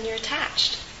recognize when you're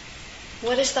attached?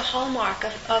 What is the hallmark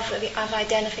of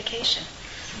identification?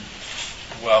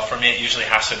 Well, for me, it usually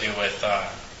has to do with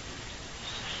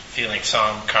feeling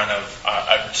some kind of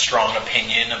a strong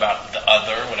opinion about the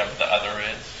other, whatever the other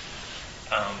is,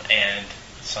 and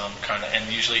some kind of,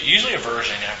 and usually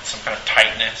aversion, some kind of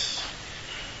tightness,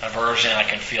 aversion. I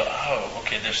can feel,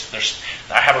 okay,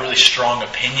 I have a really strong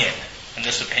opinion, and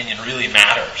this opinion really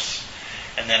matters.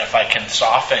 And then if I can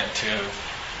soften to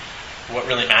what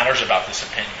really matters about this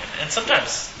opinion, and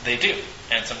sometimes they do,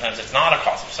 and sometimes it's not a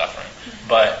cause of suffering. Mm-hmm.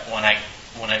 But when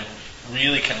I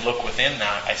really can look within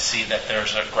that, I see that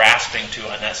there's a grasping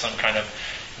to some kind of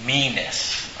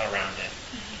meanness around it,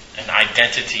 mm-hmm. an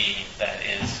identity that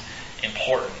is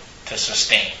important to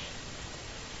sustain.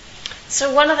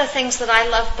 So one of the things that I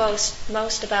love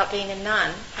most about being a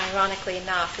nun, ironically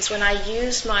enough, is when I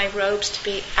use my robes to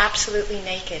be absolutely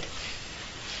naked.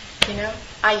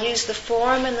 I use the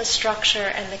form and the structure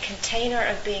and the container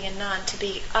of being a nun to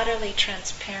be utterly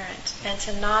transparent and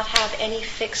to not have any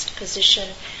fixed position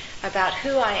about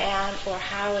who I am or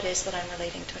how it is that I'm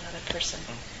relating to another person.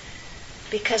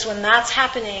 Because when that's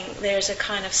happening, there's a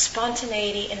kind of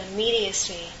spontaneity and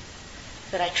immediacy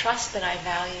that I trust, that I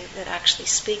value, that actually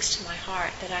speaks to my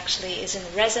heart, that actually is in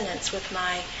resonance with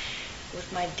my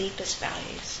deepest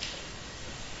values.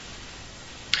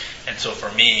 And so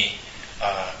for me,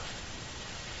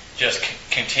 just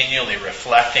continually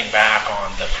reflecting back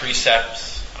on the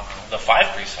precepts, the 5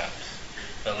 precepts,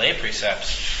 the lay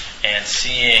precepts, and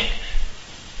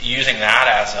using that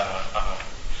as a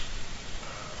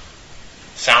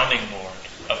sounding board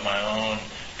of my own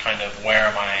kind of where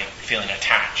am I feeling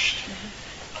attached, mm-hmm.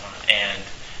 And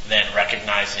then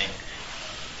recognizing,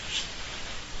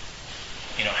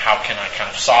 how can I kind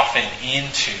of soften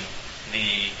into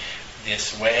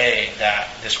this way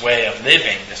of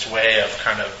living, this way of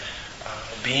kind of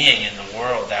being in the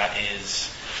world that is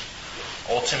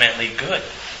ultimately good,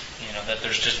 that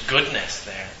there's just goodness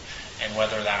there. And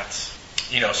whether that's,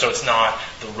 so it's not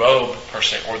the robe per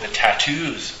se or the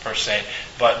tattoos per se,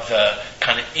 but the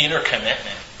kind of inner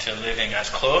commitment to living as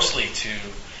closely to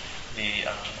the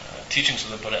teachings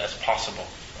of the Buddha as possible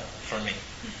for me,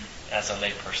 mm-hmm. as a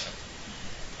lay person.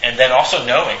 And then also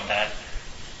knowing that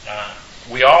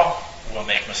we all will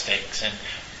make mistakes, and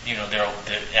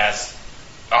as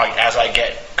I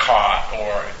get caught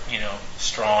or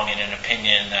strong in an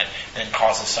opinion that then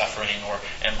causes suffering or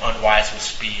am unwise with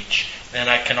speech, then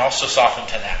I can also soften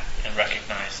to that and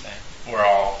recognize that we're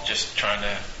all just trying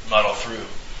to muddle through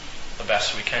the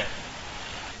best we can.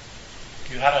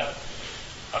 You had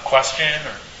a question,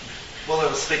 or? Well, I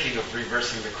was thinking of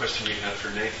reversing the question you had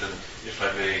for Nathan, if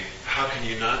I may. How can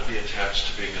you not be attached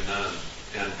to being a nun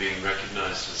and being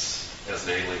recognized as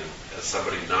an alien, as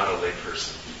somebody not a lay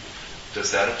person?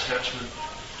 Does that attachment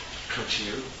come to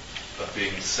you, of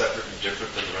being separate and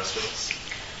different than the rest of us?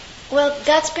 Well,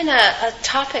 that's been a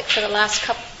topic for the last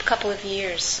couple of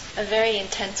years, a very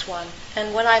intense one.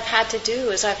 And what I've had to do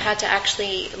is I've had to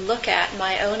actually look at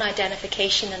my own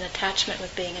identification and attachment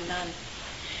with being a nun.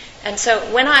 And so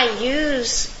when I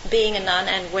use being a nun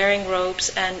and wearing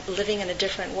robes and living in a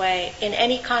different way, in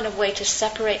any kind of way to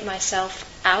separate myself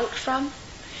out from,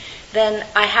 then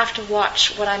I have to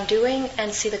watch what I'm doing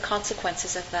and see the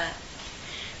consequences of that.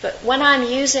 But when I'm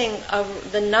using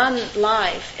the nun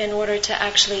life in order to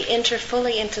actually enter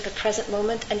fully into the present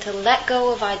moment and to let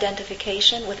go of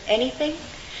identification with anything,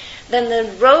 then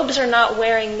the robes are not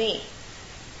wearing me.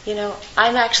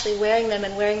 I'm actually wearing them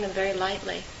and wearing them very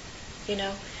lightly.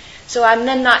 So I'm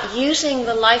then not using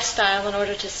the lifestyle in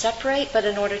order to separate, but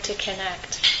in order to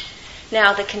connect.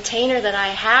 Now, the container that I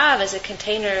have is a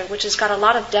container which has got a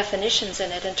lot of definitions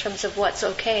in it in terms of what's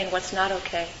okay and what's not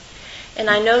okay. And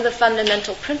I know the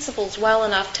fundamental principles well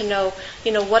enough to know,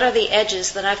 what are the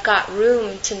edges that I've got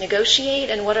room to negotiate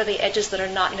and what are the edges that are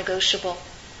not negotiable,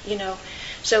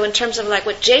 So in terms of like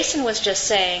what Jason was just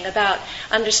saying about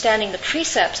understanding the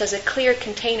precepts as a clear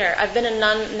container, I've been a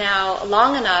nun now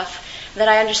long enough that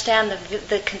I understand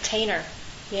the container,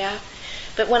 yeah?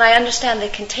 But when I understand the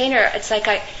container, it's like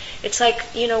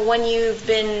when you've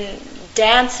been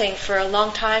dancing for a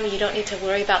long time, you don't need to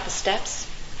worry about the steps,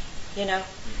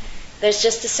 There's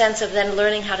just a sense of then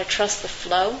learning how to trust the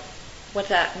flow, what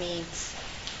that means.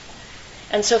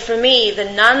 And so for me,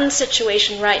 the nun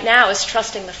situation right now is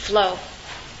trusting the flow.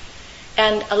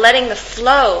 and letting the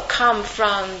flow come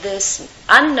from this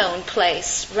unknown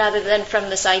place rather than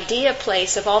from this idea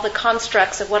place of all the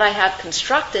constructs of what I have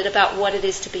constructed about what it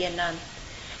is to be a nun,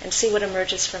 and see what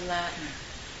emerges from that.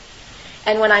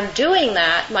 And when I'm doing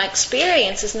that, my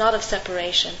experience is not of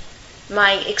separation.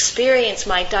 My experience,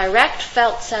 my direct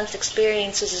felt sense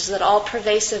experiences, is that all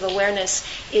pervasive awareness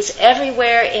is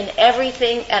everywhere in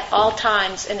everything at all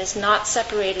times and is not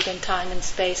separated in time and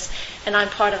space, and I'm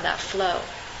part of that flow.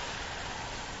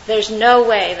 There's no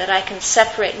way that I can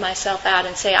separate myself out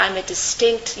and say I'm a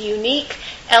distinct, unique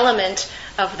element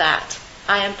of that.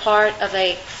 I am part of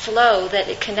a flow that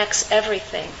it connects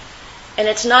everything. And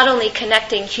it's not only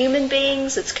connecting human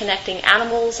beings, it's connecting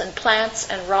animals and plants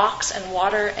and rocks and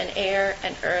water and air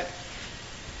and earth.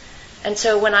 And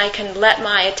so when I can let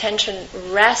my attention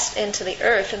rest into the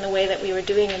earth in the way that we were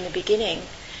doing in the beginning,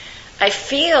 I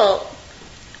feel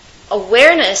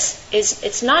awareness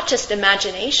it's not just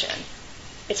imagination.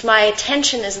 It's my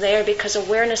attention is there because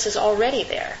awareness is already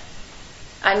there.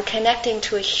 I'm connecting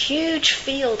to a huge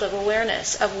field of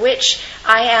awareness of which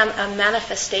I am a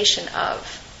manifestation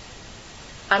of.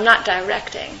 I'm not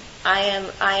directing. I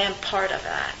am part of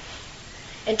that.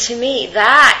 And to me,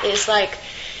 that is like,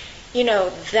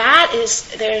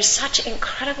 there's such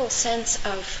incredible sense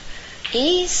of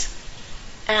ease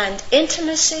and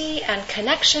intimacy and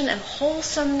connection and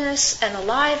wholesomeness and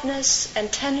aliveness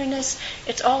and tenderness.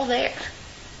 It's all there.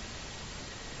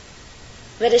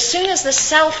 That as soon as the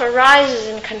self arises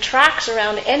and contracts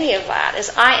around any of that, as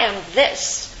I am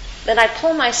this, then I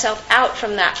pull myself out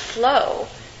from that flow.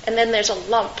 And then there's a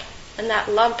lump, and that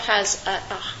lump has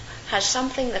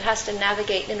something that has to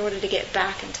navigate in order to get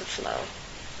back into flow.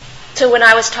 So when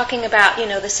I was talking about,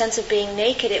 the sense of being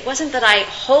naked, it wasn't that I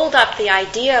hold up the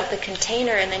idea of the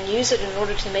container and then use it in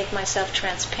order to make myself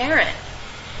transparent.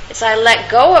 It's I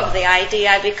let go of the idea,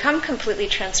 I become completely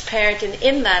transparent, and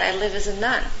in that I live as a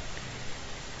nun.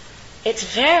 It's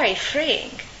very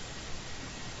freeing.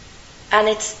 And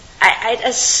it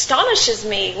astonishes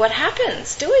me what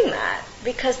happens doing that,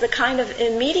 because the kind of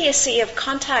immediacy of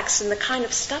contacts and the kind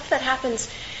of stuff that happens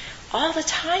all the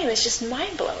time is just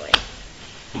mind-blowing.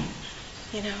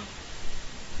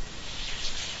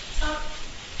 I'm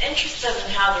interested in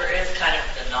how there is kind of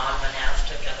the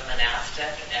non-monastic and the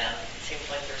monastic, and it seems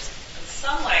like there's in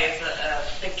some ways a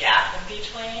big gap in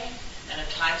between, and at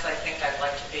times I think I'd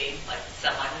like to be like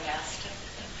semi-monastic.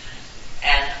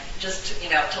 And just to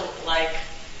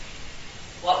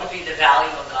what would be the value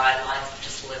and guidelines of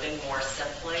just living more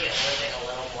simply and living a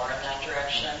little more in that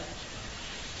direction?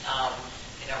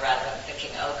 Rather than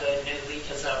thinking, oh good, New Leaf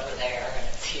is over there and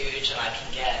it's huge and I can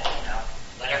get,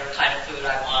 whatever kind of food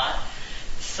I want.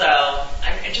 So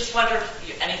I just wonder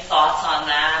if any thoughts on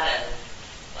that,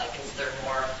 and is there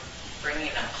more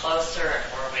bringing them closer and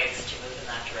more ways to move in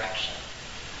that direction?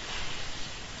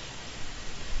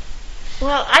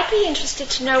 Well, I'd be interested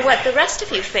to know what the rest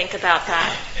of you think about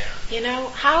that.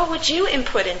 How would you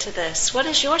input into this? What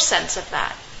is your sense of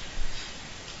that?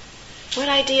 What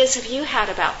ideas have you had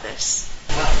about this?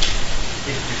 Well,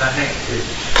 if I may,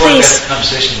 Please. going back to the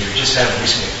conversation you were just having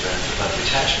recently about the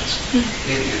attachments,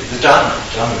 the Dharma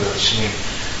village,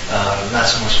 not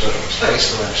so much about a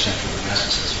place, though I understand from the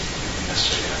monasticism we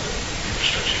necessarily have the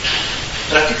infrastructure.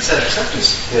 But I think it's that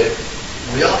acceptance that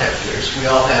we all have fears, we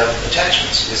all have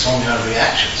attachments. It's only our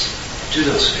reactions to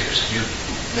those fears.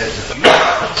 I'm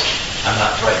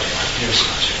not frightened of my fears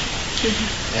so much anymore.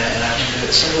 And I think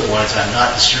that a similar one is I'm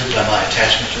not disturbed by my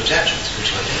attachment to attachments,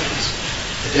 which are identities.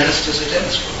 The dentist is a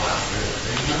dentist for a while.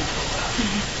 They're a nun for a while.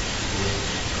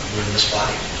 We're in this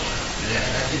body for a while.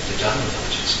 And I think the Dharma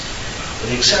village is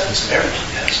the acceptance that everyone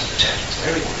has attachments,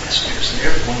 everyone has fears, and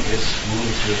everyone is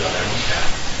moving through it on their own path.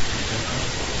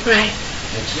 Right.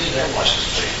 And to me, that washes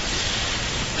away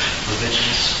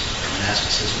religions,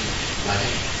 monasticism,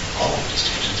 writing, all the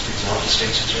distinctions, because all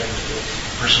distinctions are into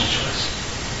personal choice.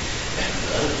 And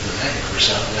other than that, of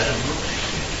course, out of that, I'm moving.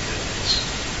 It's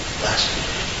lasting,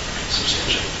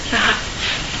 substantial.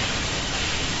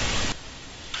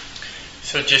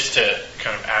 So just to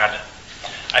kind of add,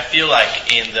 I feel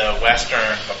like in the Western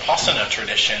Vipassana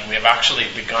tradition, we have actually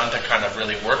begun to kind of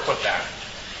really work with that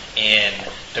in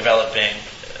developing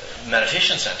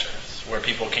meditation centers where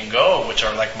people can go, which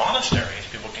are like monasteries.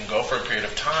 People can go for a period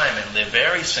of time and live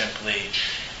very simply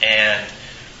and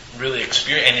really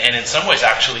experience, and in some ways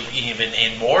actually even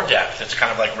in more depth. It's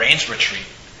kind of like rains retreat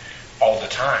all the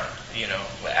time,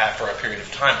 for a period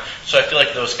of time. So I feel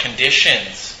like those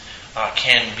conditions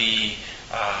can be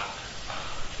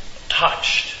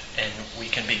touched, and we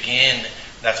can begin.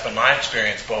 That's been my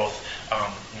experience, both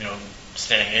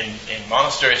staying in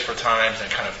monasteries for times and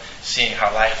kind of seeing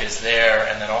how life is there,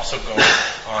 and then also going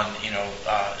on,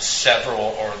 several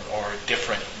or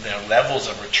different levels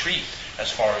of retreat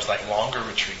as far as like longer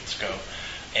retreats go,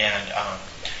 and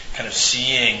kind of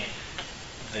seeing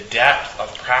the depth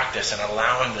of practice and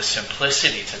allowing the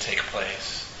simplicity to take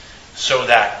place, so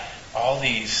that all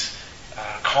these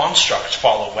constructs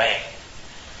fall away,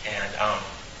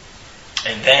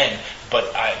 and then,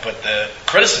 but the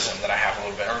criticism that I have a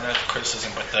little bit, or not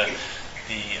criticism, but the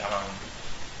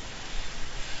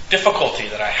difficulty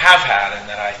that I have had, and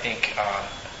that I think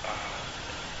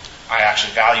I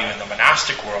actually value in the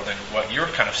monastic world, and what you're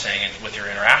kind of saying with your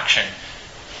interaction,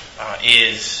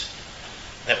 is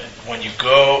that when you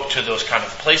go to those kind of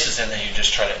places, and then you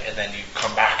just try to, and then you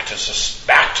come back to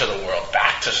the world,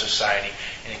 back to society,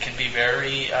 and it can be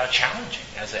very challenging,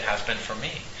 as it has been for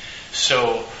me.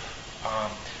 So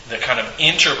the kind of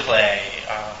interplay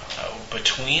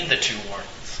between the two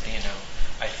worlds,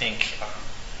 I think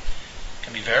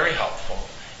can be very helpful.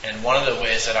 And one of the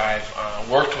ways that I've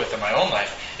worked with in my own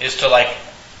life is to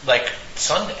like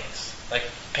Sundays, like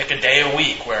pick a day a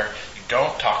week where you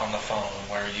don't talk on the phone,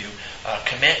 where you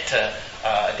commit to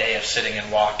a day of sitting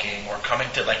and walking, or coming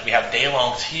to, like, we have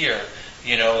day-longs here,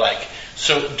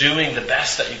 so doing the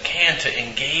best that you can to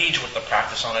engage with the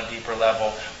practice on a deeper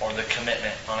level, or the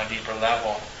commitment on a deeper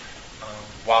level,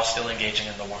 while still engaging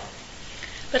in the work.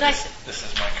 But this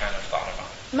is my kind of thought about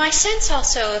it. My sense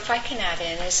also, if I can add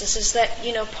in, is that,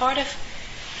 part of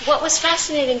what was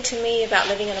fascinating to me about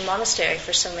living in a monastery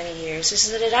for so many years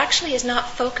is that it actually is not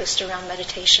focused around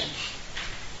meditation.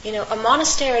 A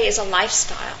monastery is a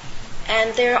lifestyle.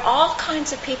 And there are all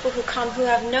kinds of people who come who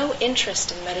have no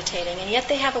interest in meditating, and yet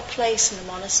they have a place in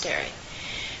the monastery.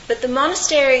 But the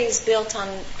monastery is built on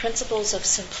principles of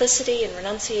simplicity and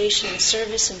renunciation and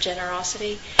service and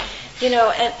generosity. And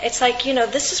it's like,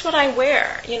 this is what I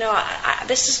wear.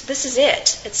 This is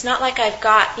it. It's not like I've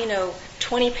got,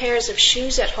 20 pairs of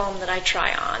shoes at home that I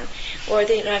try on, or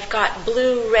I've got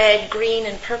blue, red, green,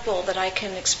 and purple that I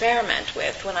can experiment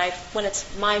with when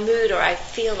it's my mood, or I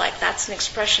feel like that's an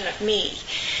expression of me.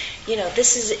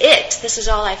 This is it. This is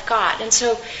all I've got. And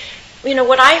so,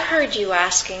 what I heard you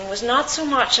asking was not so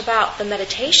much about the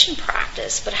meditation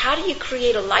practice, but how do you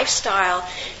create a lifestyle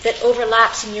that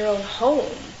overlaps in your own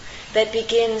home, that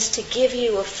begins to give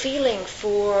you a feeling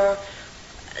for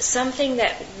something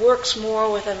that works more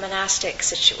with a monastic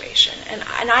situation.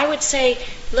 And I would say,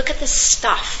 look at the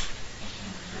stuff.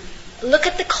 Look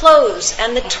at the clothes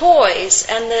and the toys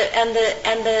and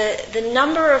the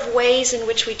number of ways in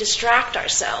which we distract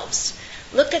ourselves.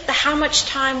 Look at how much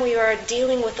time we are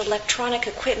dealing with electronic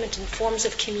equipment and forms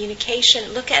of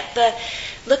communication. Look at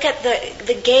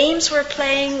the games we're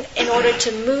playing in order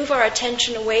to move our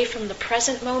attention away from the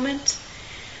present moment.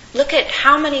 Look at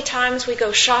how many times we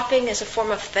go shopping as a form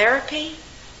of therapy.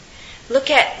 Look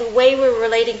at the way we're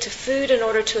relating to food in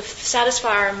order to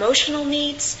satisfy our emotional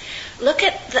needs. Look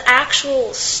at the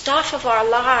actual stuff of our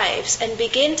lives and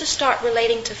begin to start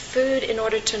relating to food in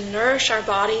order to nourish our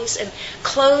bodies, and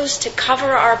clothes to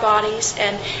cover our bodies,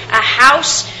 and a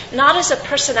house not as a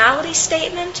personality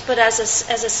statement but as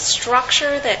a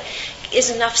structure that is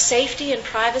enough safety and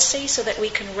privacy so that we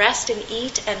can rest and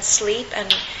eat and sleep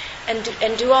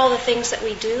and do all the things that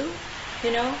we do,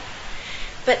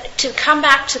 But to come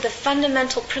back to the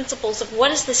fundamental principles of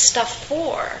what is this stuff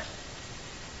for,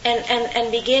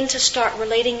 and begin to start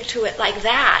relating to it like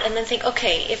that, and then think,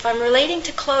 okay, if I'm relating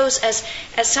to clothes as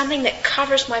something that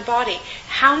covers my body,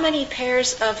 how many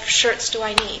pairs of shirts do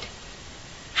I need?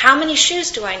 How many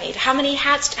shoes do I need? How many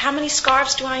hats, how many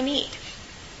scarves do I need?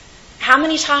 How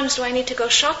many times do I need to go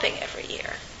shopping every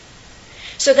year?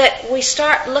 So that we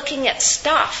start looking at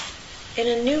stuff in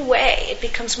a new way. It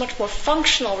becomes much more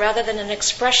functional rather than an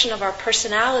expression of our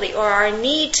personality or our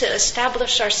need to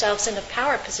establish ourselves in a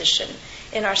power position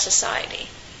in our society.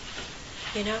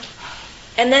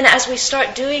 And then as we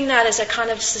start doing that as a kind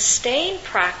of sustained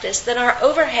practice, then our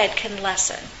overhead can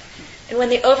lessen. And when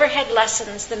the overhead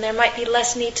lessens, then there might be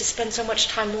less need to spend so much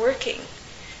time working.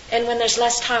 And when there's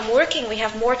less time working, we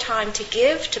have more time to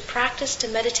give, to practice, to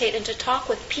meditate, and to talk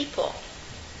with people.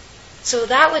 So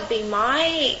that would be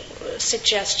my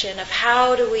suggestion of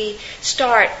how do we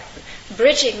start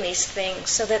bridging these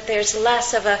things so that there's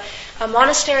less of a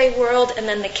monastery world and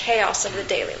then the chaos of the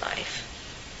daily life.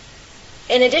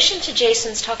 In addition to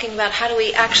Jason's talking about how do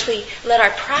we actually let our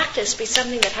practice be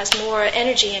something that has more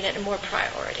energy in it and more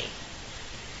priority.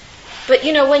 But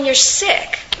when you're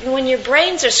sick, when your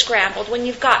brains are scrambled, when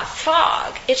you've got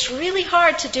fog, it's really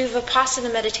hard to do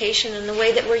Vipassana meditation in the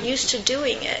way that we're used to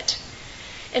doing it.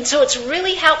 And so it's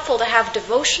really helpful to have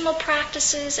devotional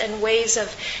practices and ways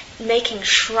of making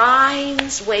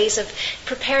shrines, ways of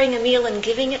preparing a meal and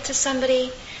giving it to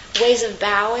somebody, ways of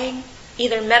bowing,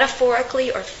 either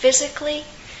metaphorically or physically,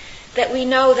 that we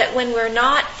know that when we're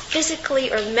not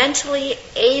physically or mentally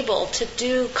able to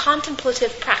do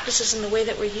contemplative practices in the way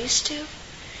that we're used to,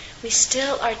 we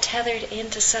still are tethered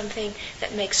into something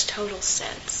that makes total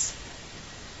sense.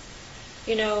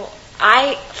 You know,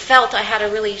 I felt I had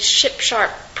a really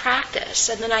ship-sharp practice,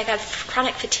 and then I got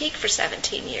chronic fatigue for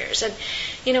 17 years. And,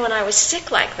 you know, when I was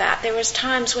sick like that, there was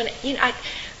times when,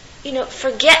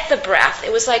 forget the breath.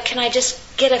 It was like, can I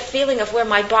just get a feeling of where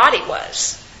my body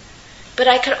was? But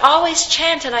I could always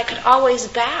chant and I could always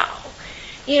bow.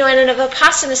 You know, and in a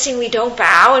Vipassana scene, we don't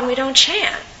bow and we don't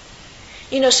chant.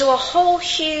 You know, so a whole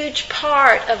huge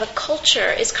part of a culture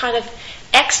is kind of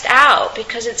X'd out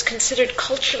because it's considered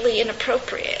culturally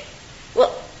inappropriate.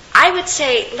 Well, I would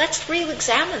say let's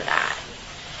re-examine that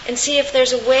and see if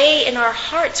there's a way in our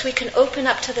hearts we can open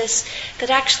up to this that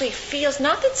actually feels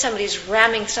not that somebody's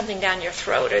ramming something down your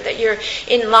throat or that you're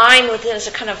in line with it as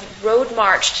a kind of road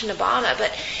march to Nibbana,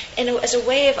 but as a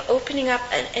way of opening up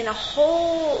in a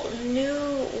whole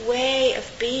new way of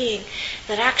being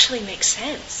that actually makes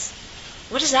sense.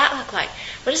 What does that look like?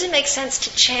 What does it make sense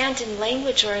to chant in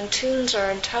language or in tunes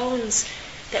or in tones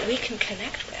that we can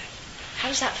connect with? How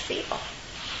does that feel?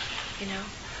 You know?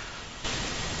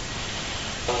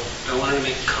 I wanted to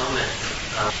make a comment.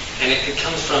 And it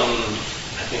comes from,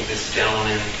 I think this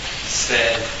gentleman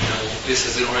said, this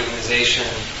is an organization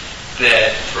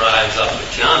that thrives off of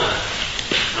jhana.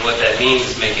 And what that means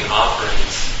is making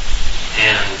offerings.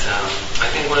 And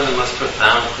I think one of the most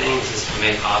profound things is to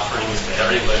make offerings to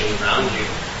everybody around you.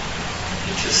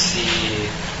 And to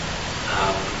see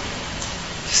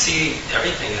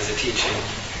everything as a teaching.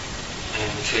 And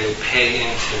to pay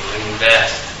into and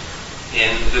invest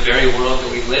in the very world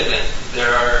that we live in.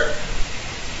 There are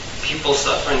people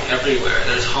suffering everywhere.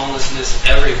 There's homelessness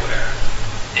everywhere.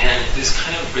 And this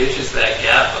kind of bridges that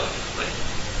gap of,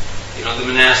 the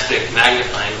monastic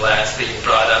magnifying glass that you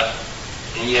brought up.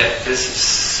 And yet this is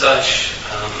such,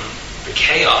 the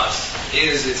chaos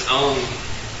is its own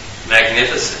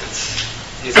magnificence,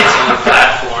 is its own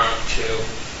platform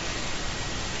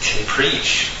to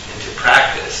preach and to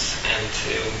practice and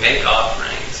to make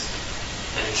offerings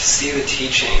and to see the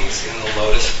teachings in the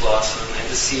lotus blossom and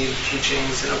to see the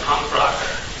teachings in a punk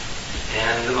rocker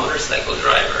and the motorcycle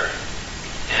driver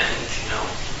and,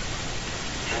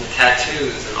 and the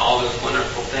tattoos and all those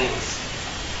wonderful things.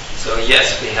 So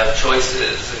yes, we have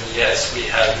choices, and yes, we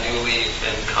have New Leaf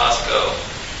and Costco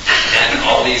and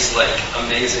all these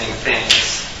amazing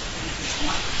things.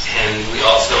 And we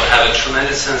also have a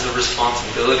tremendous sense of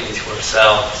responsibility to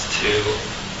ourselves to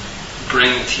bring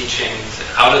the teachings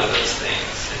out of those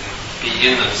things and be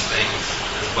in those things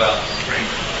as well. Right?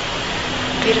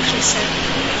 Beautifully said.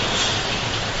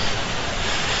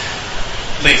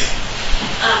 Please.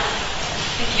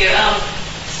 Thank you.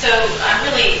 So I'm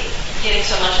really getting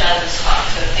so much out of this talk,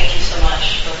 so thank you so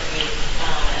much, both of you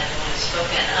and everyone who's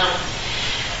spoken.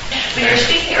 We were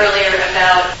speaking earlier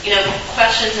about,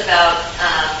 questions about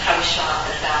how we shop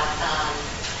and about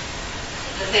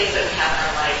the things that we have in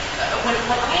our life. When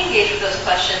I engage with those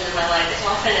questions in my life, it's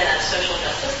often in a social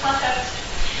justice context.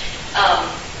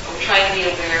 We're trying to be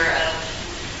aware of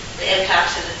the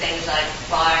impacts of the things I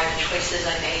buy or the choices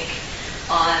I make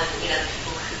on, the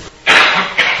people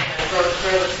who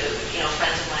grow the food.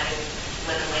 Friends of mine who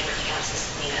live in labor camps in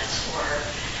Salinas, or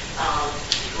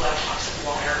who have toxic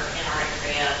water in our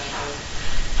area from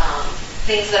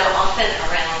things that are often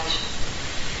around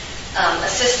a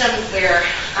system where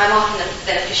I'm often the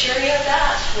beneficiary of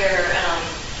that, where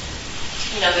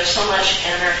there's so much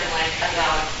in American life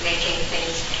about making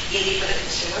things easy for the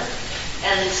consumer,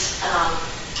 and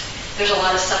there's a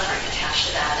lot of suffering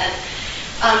attached to that. And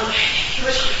you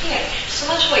were talking, so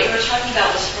much of what you were talking about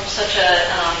was from such a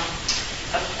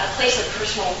place of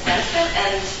personal benefit,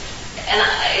 and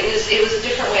it was a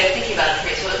different way of thinking about it for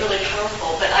me, so it was really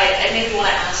powerful. But I maybe want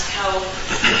to ask how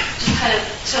just kind of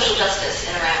social justice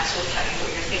interacts with how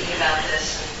you're thinking about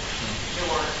this and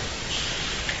your work.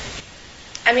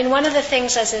 I mean, one of the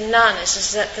things as a nun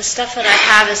is that the stuff that I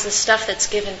have is the stuff that's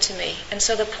given to me. And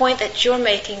so the point that you're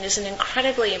making is an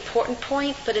incredibly important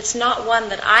point, but it's not one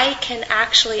that I can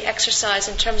actually exercise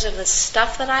in terms of the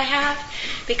stuff that I have,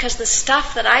 because the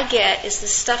stuff that I get is the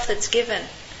stuff that's given.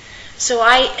 So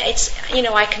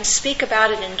I can speak about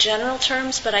it in general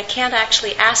terms, but I can't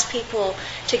actually ask people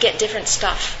to get different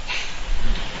stuff.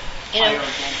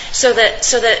 So that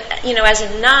as a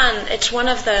nun, it's one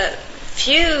of the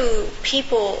few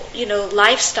people,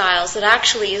 lifestyles that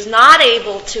actually is not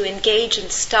able to engage in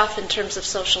stuff in terms of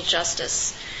social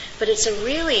justice. But it's a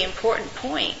really important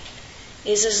point,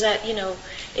 is that,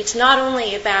 it's not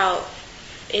only about,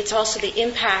 it's also the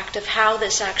impact of how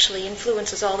this actually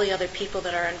influences all the other people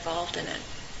that are involved in it,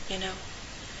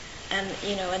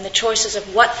 and the choices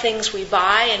of what things we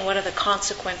buy and what are the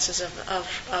consequences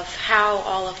of how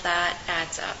all of that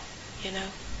adds up,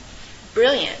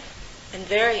 Brilliant and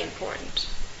very important,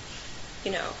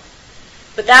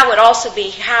 But that would also be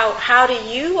how do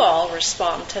you all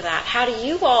respond to that? How do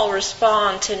you all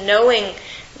respond to knowing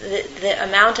the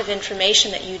amount of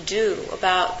information that you do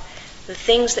about the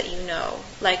things that you know,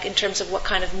 like in terms of what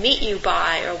kind of meat you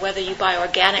buy, or whether you buy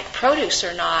organic produce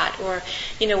or not, or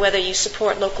whether you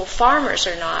support local farmers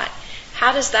or not?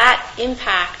 How does that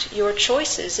impact your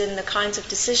choices in the kinds of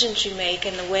decisions you make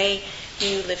and the way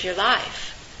you live your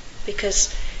life? Because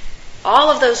all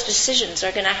of those decisions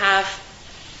are going to have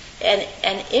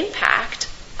an impact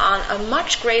on a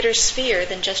much greater sphere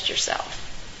than just yourself.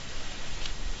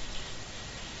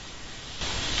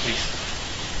 Please.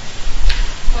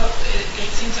 Well, it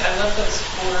seems I love those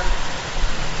 4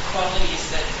 qualities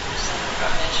that someone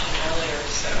mentioned earlier.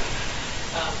 So,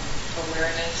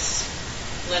 awareness,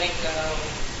 letting go,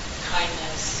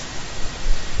 kindness,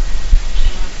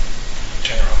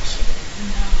 Generosity.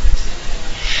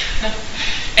 No,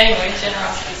 anyway,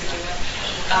 generosity is a good one.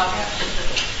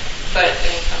 But it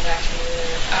will come back to me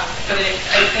later. But I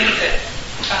think that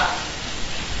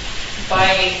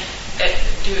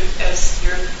as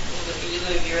you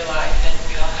live your life, and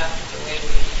we all have the way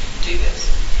we do this,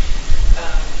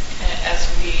 and as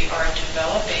we are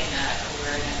developing that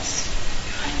awareness,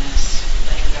 kindness,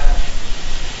 letting go,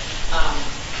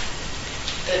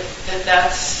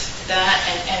 that's that,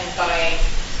 and by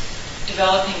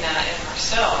developing that in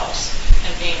ourselves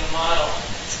and being a model,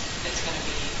 it's going to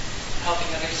be helping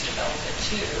others develop it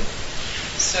too.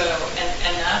 So,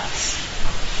 and that's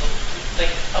like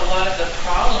a lot of the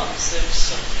problems of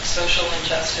social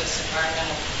injustice,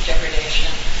 environmental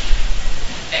degradation.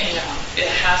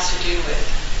 It has to do with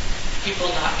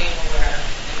people not being aware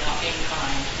and not being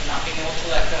kind and not being able to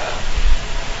let go.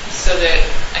 So that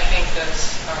I think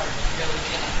those are really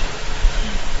connected.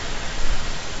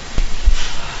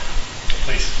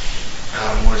 Please.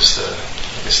 More just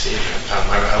a statement.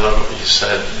 I love what you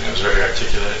said. It was very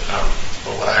articulate.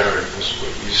 But what I heard was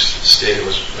what you stated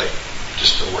was like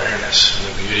just awareness and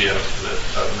the beauty of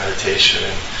meditation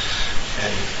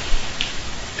and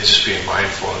it's just being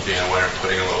mindful and being aware and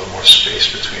putting a little more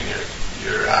space between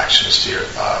your actions to your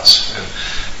thoughts. And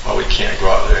while we can't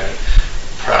go out there and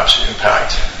perhaps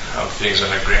impact things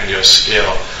on a grandiose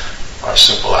scale, our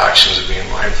simple actions of being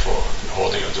mindful and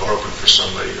holding a door open for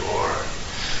somebody, or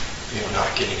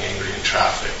not getting angry in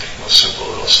traffic, those simple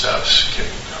little steps can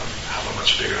have a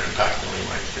much bigger impact than we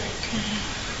might think. Mm-hmm.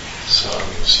 So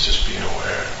it's just being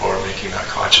aware, or making that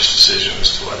conscious decision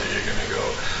as to whether you're going to go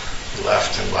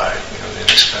left and buy the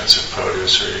inexpensive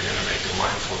produce, or you're going to make a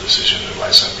mindful decision to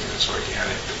buy something that's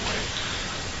organic that might,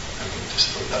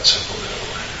 just that simple bit of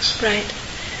awareness. Right.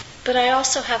 But I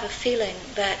also have a feeling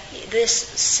that this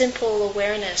simple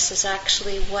awareness is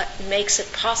actually what makes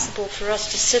it possible for us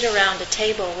to sit around a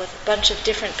table with a bunch of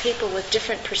different people with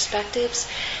different perspectives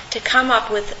to come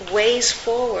up with ways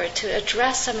forward to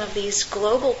address some of these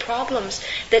global problems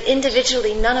that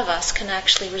individually none of us can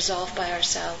actually resolve by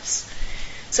ourselves.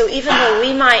 So even though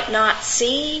we might not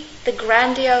see the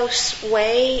grandiose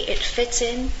way it fits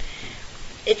in,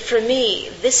 for me,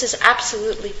 this is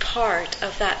absolutely part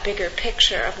of that bigger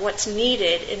picture of what's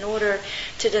needed in order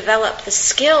to develop the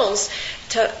skills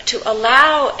to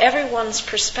allow everyone's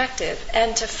perspective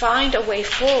and to find a way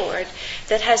forward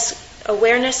that has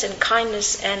awareness and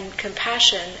kindness and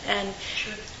compassion and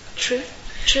truth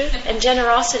and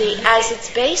generosity as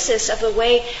its basis of the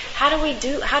way. How do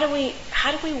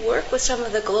we work with some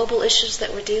of the global issues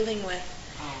that we're dealing with?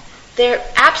 They're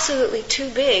absolutely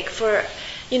too big for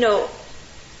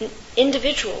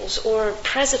individuals or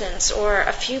presidents or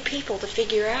a few people to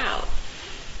figure out.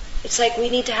 It's like we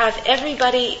need to have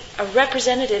everybody,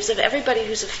 representatives of everybody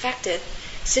who's affected,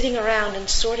 sitting around and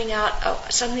sorting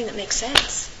out something that makes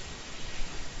sense.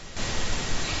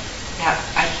 Yeah,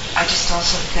 I just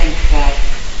also think that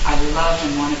I love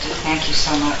and wanted to thank you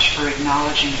so much for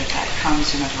acknowledging that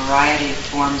comes in a variety of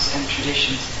forms and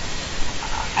traditions.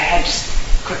 I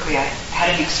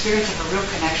had an experience of a real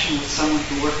connection with someone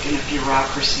who worked in a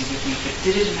bureaucracy with me, but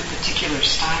did it in a particular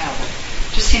style that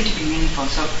just seemed to be meaningful.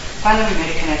 And so finally we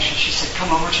made a connection. She said,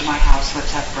 come over to my house,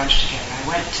 let's have brunch together. I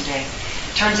went today.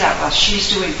 Turns out while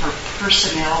she's doing her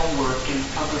personnel work in the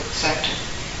public sector,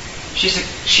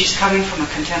 she's coming from a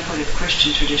contemplative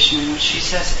Christian tradition in which she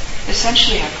says,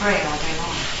 essentially, I pray all day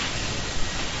long.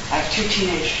 I have 2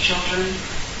 teenage children.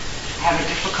 I have a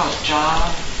difficult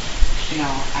job.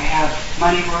 I have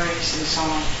money worries and so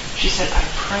on. She said, I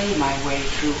pray my way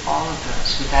through all of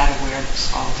those with that awareness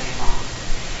all day long.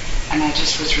 And I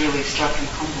just was really struck and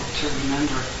humbled to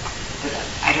remember that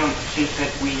I don't think that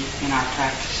we, in our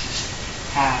practices,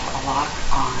 have a lock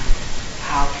on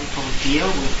how people deal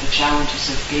with the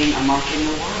challenges of being a monk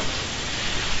in the world.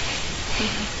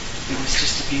 It was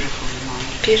just a beautiful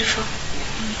reminder. Beautiful.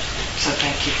 So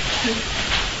thank you.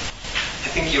 I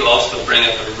think you also bring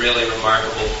up a really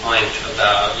remarkable point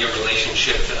about your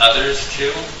relationship to others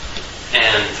too,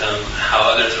 and how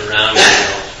others around you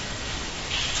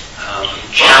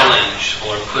challenge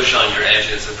or push on your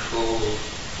edges of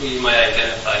who you might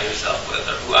identify yourself with,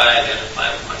 or who I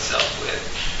identify myself with,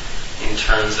 in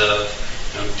terms of,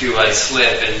 do I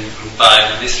slip and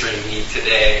buy the mystery meat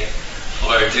today,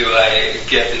 or do I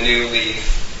get the new leaf,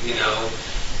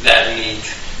 that meat,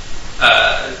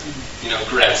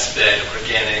 grass-fed,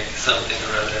 organic, something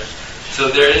or other. So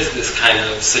there is this kind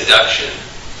of seduction,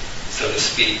 so to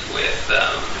speak,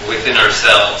 within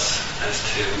ourselves as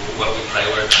to what we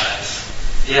prioritize.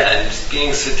 Yeah, and just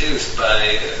being seduced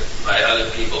by other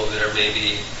people that are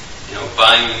maybe,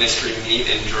 buying the mystery meat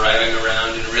and driving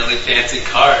around in really fancy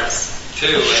cars too,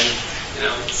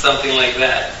 and something like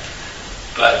that.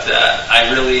 But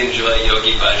I really enjoy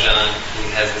Yogi Bhajan.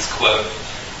 He has this quote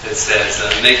that says,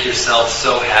 "Make yourself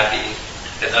so happy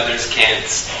that others can't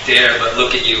dare but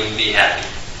look at you and be happy."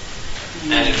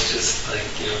 And it's just like,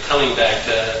 coming back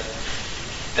to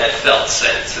that felt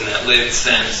sense and that lived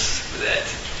sense that,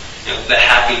 the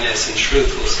happiness and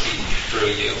truth will speak through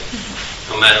you,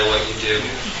 no matter what you do.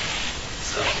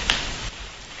 So.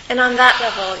 And on that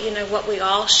level, what we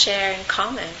all share in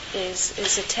common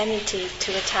is a tendency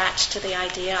to attach to the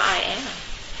idea I am.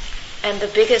 And the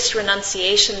biggest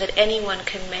renunciation that anyone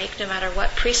can make, no matter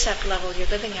what precept level you're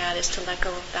living at, is to let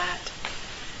go of that.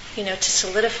 To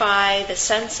solidify the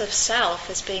sense of self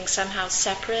as being somehow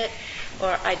separate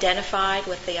or identified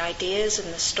with the ideas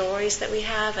and the stories that we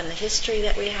have and the history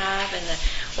that we have and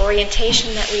the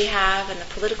orientation that we have and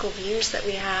the political views that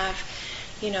we have,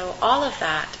 all of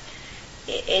that.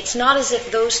 It's not as if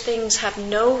those things have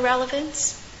no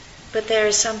relevance, but there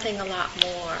is something a lot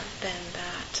more than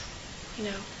that.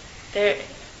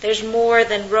 There's more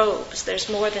than robes, there's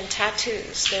more than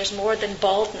tattoos, there's more than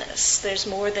baldness, there's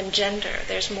more than gender,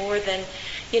 there's more than,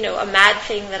 a mad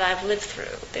thing that I've lived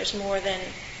through. There's more than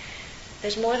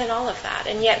all of that.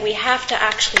 And yet we have to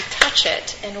actually touch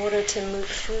it in order to move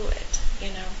through it,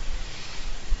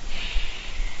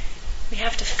 We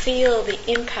have to feel the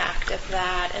impact of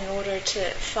that in order to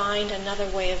find another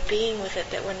way of being with it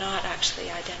that we're not actually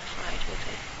identified with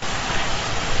it.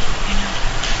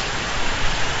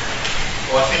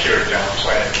 Well, I think you're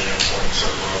downplaying the importance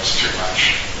of robes too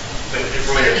much. It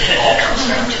really all comes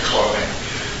down to clothing.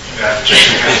 That just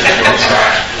because your robes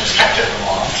on, you just can't get them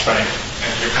off. Right.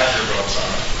 And you have your robes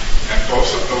on. And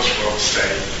both of those robes stay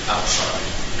outside.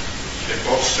 They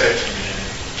both say to me,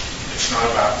 it's not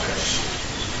about this.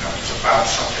 It's about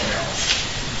something else.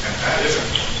 And that is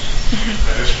important.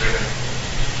 That is really important.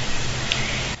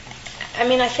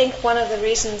 I think one of the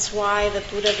reasons why the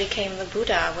Buddha became the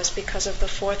Buddha was because of the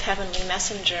fourth heavenly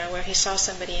messenger, where he saw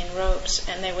somebody in robes,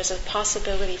 and there was a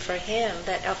possibility for him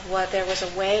that there was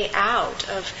a way out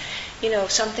of,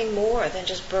 something more than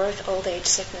just birth, old age,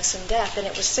 sickness, and death, and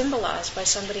it was symbolized by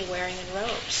somebody wearing in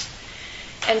robes.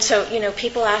 And so,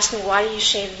 people ask me, why do you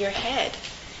shave your head?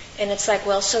 And it's like,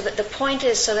 well, so that the point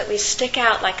is so that we stick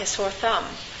out like a sore thumb.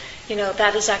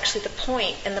 That is actually the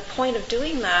point. And the point of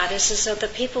doing that is so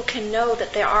that people can know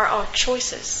that there are our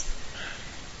choices.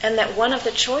 And that one of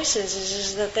the choices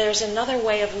is that there's another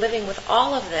way of living with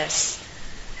all of this,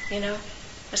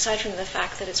 aside from the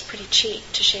fact that it's pretty cheap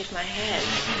to shave my head,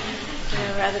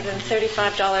 rather than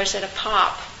 $35 at a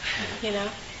pop,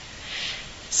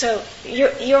 So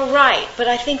you're right, but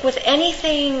I think with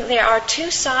anything there are two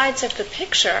sides of the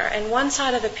picture, and one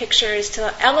side of the picture is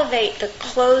to elevate the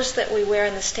clothes that we wear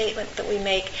and the statement that we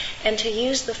make, and to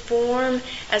use the form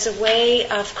as a way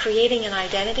of creating an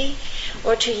identity,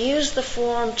 or to use the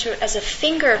form as a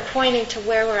finger pointing to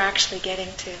where we're actually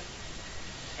getting to.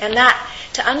 And that,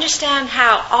 to understand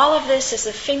how all of this is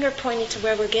a finger pointing to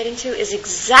where we're getting to, is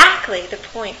exactly the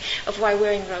point of why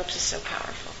wearing robes is so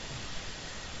powerful.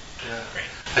 Yeah.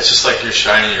 It's just like you're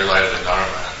shining your light of the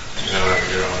Dharma,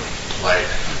 your own light.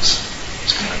 It's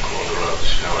kind of cool, the robes,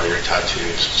 or your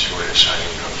tattoos. It's your way of shining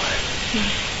your own light.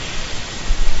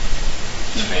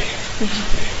 To me.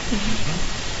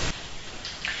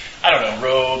 I don't know,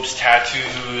 robes,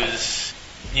 tattoos,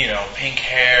 pink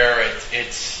hair.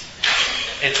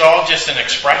 It's all just an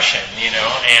expression,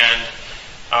 and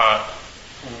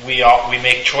we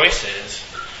make choices.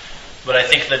 But I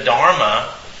think the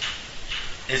Dharma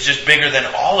is just bigger than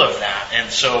all of that. And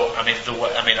so,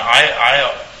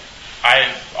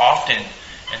 I often,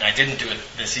 and I didn't do it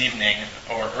this evening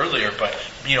or earlier, but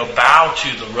bow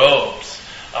to the robes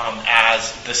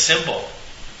as the symbol,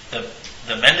 the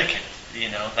mendicant,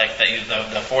 like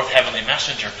the fourth heavenly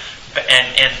messenger,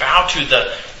 and bow to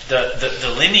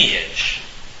the lineage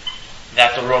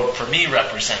that the robe for me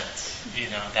represents.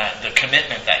 That the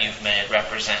commitment that you've made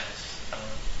represents,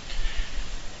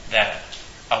 that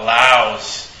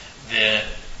allows the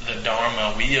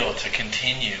Dharma wheel to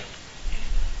continue,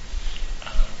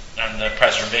 and the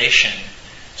preservation.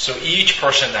 So each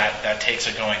person that takes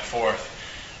it going forth,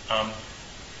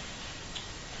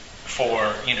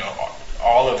 for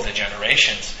all of the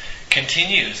generations,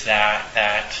 continues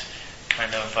that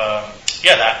kind of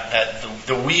that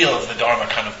the wheel of the Dharma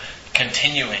kind of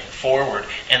continuing forward.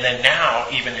 And then now,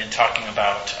 even in talking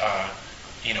about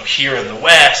here in the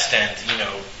West and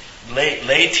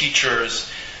lay teachers,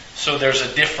 so there's a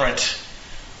different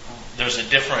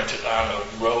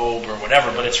robe or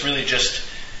whatever, but it's really just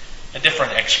a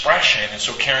different expression. And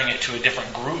so carrying it to a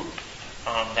different group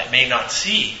that may not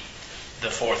see the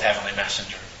fourth heavenly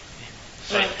messenger.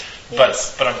 Right.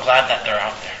 But I'm glad that they're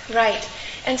out there. Right.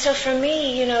 And so for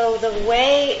me, the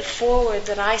way forward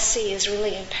that I see is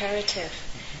really imperative.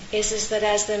 Is that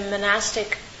as the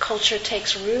monastic culture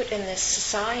takes root in this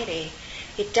society,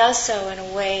 it does so in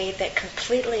a way that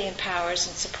completely empowers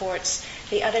and supports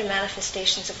the other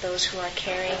manifestations of those who are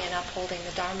carrying and upholding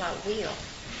the Dharma wheel.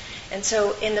 And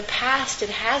so in the past, it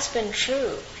has been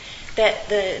true that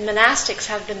the monastics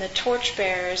have been the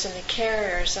torchbearers and the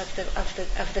carriers of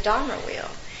the Dharma wheel.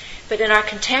 But in our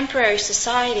contemporary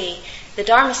society, the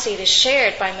Dharma seat is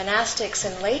shared by monastics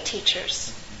and lay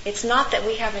teachers. It's not that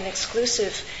we have an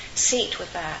exclusive seat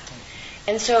with that.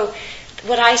 And so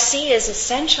what I see as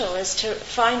essential is to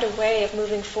find a way of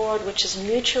moving forward which is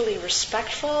mutually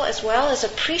respectful, as well as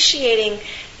appreciating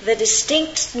the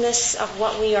distinctness of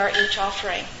what we are each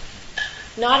offering.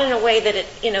 Not in a way that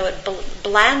it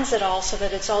blands it all so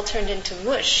that it's all turned into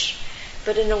mush,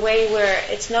 but in a way where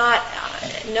it's not,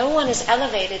 no one is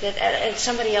elevated at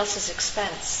somebody else's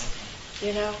expense,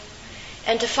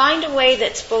 And to find a way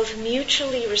that's both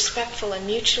mutually respectful and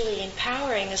mutually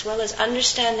empowering, as well as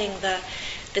understanding the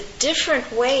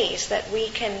different ways that we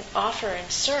can offer and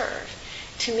serve,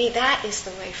 to me that is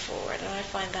the way forward, and I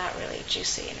find that really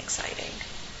juicy and exciting,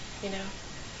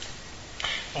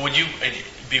 Would you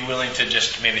be willing to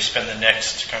just maybe spend the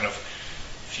next kind of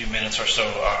few minutes or so,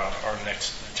 or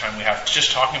next time we have,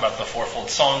 just talking about the fourfold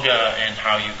Sangha and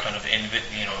how you kind of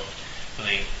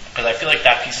really, because I feel like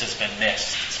that piece has been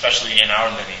missed, especially in our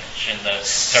lineage, in the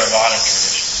Theravada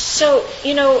tradition. So,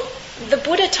 the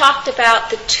Buddha talked about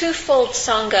the twofold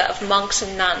Sangha of monks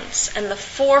and nuns, and the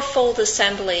fourfold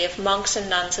assembly of monks and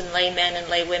nuns and laymen and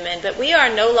laywomen. But we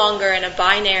are no longer in a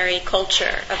binary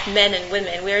culture of men and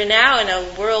women. We are now in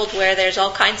a world where there's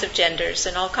all kinds of genders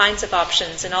and all kinds of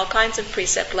options and all kinds of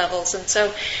precept levels. And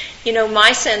so,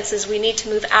 my sense is we need to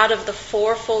move out of the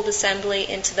fourfold assembly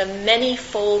into the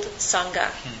many-fold Sangha,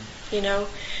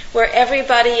 where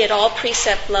everybody at all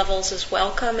precept levels is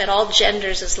welcome, at all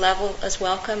genders is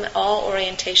welcome, at all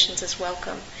orientations is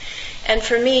welcome. And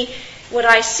for me, what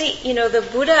I see, the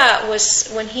Buddha was,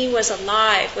 when he was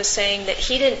alive, was saying that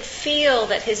he didn't feel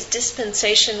that his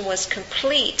dispensation was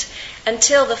complete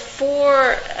until the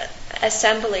four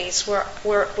assemblies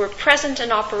were present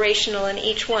and operational, and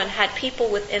each one had people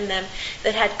within them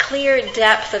that had clear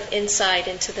depth of insight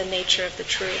into the nature of the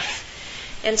truth.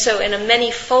 And so in a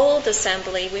many-fold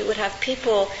assembly, we would have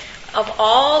people of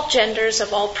all genders,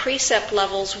 of all precept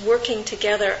levels, working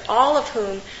together, all of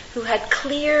who had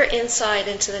clear insight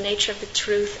into the nature of the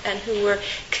truth and who were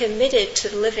committed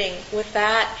to living with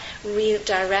that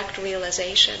direct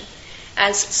realization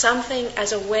as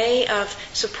a way of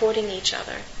supporting each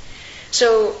other.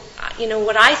 So,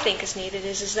 what I think is needed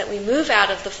is that we move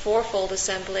out of the fourfold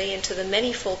assembly into the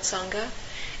many-fold Sangha,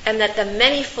 and that the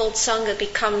many-fold Sangha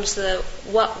becomes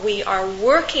what we are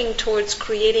working towards,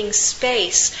 creating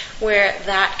space where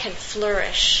that can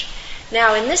flourish.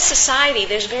 Now, in this society,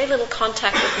 there's very little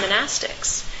contact with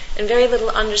monastics and very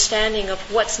little understanding of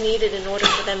what's needed in order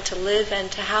for them to live and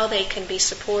to how they can be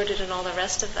supported and all the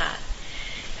rest of that.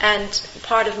 And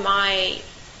part of my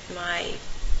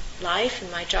life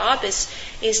and my job is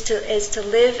to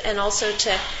live and also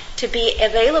to be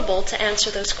available to answer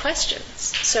those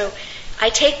questions. So I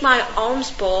take my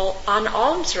alms bowl on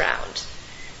alms round.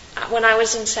 when I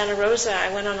was in Santa Rosa,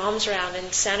 I went on alms round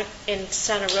in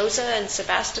Santa Rosa and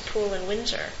Sebastopol and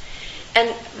Windsor.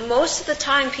 And most of the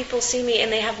time people see me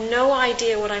and they have no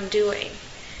idea what I'm doing.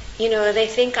 They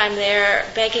think I'm there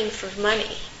begging for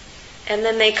money. And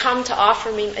then they come to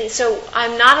offer me. So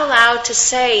I'm not allowed to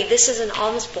say, this is an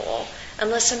alms bowl,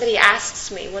 unless somebody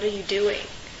asks me, what are you doing?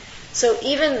 So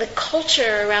even the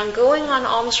culture around going on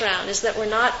alms round is that we're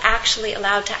not actually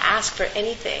allowed to ask for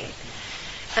anything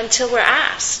until we're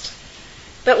asked.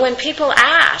 But when people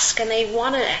ask and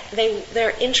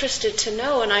they're interested to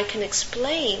know, and I can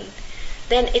explain,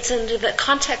 then it's under the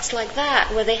context like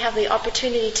that where they have the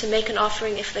opportunity to make an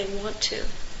offering if they want to.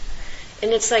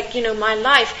 And it's like, my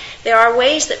life, there are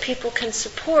ways that people can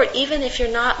support even if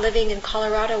you're not living in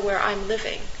Colorado where I'm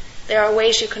living. There are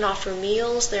ways you can offer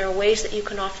meals, there are ways that you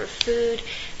can offer food,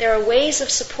 there are ways of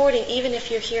supporting even if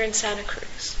you're here in Santa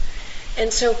Cruz.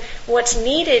 And so what's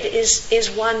needed is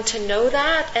one, to know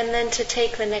that, and then to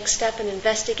take the next step in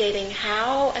investigating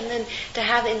how, and then to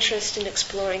have interest in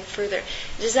exploring further.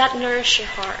 Does that nourish your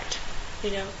heart?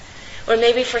 Or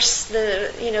maybe for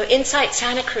the, Insight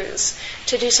Santa Cruz,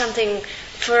 to do something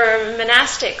for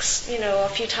monastics, a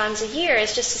few times a year,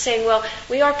 is just to say, well,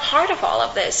 we are part of all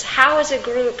of this. How as a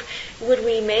group would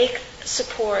we make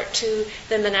support to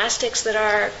the monastics that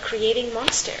are creating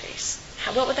monasteries?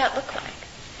 What would that look like?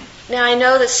 Now, I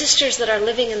know the sisters that are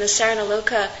living in the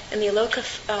Saranaloka and the Aloka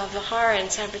Vihara in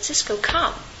San Francisco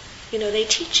come. They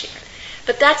teach here.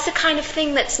 But that's the kind of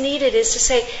thing that's needed, is to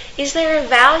say, is there a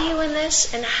value in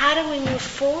this? And how do we move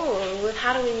forward with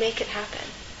how do we make it happen?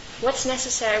 What's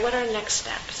necessary? What are the next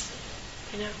steps?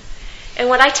 And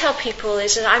what I tell people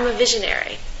is that I'm a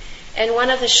visionary. And one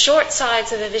of the short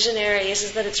sides of a visionary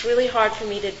is that it's really hard for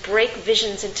me to break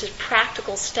visions into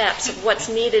practical steps of what's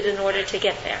needed in order to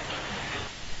get there.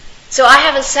 So I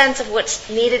have a sense of what's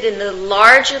needed in the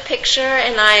larger picture,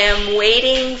 and I am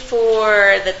waiting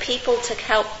for the people to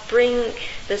help bring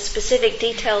the specific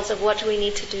details of what do we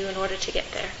need to do in order to get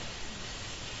there.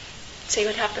 See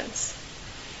what happens.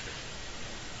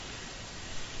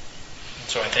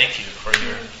 So I thank you for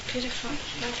your beautiful,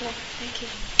 lovely, thank you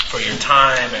for your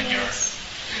time and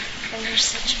and your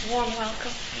such warm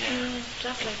welcome. Yeah.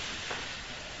 Lovely,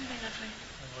 very lovely.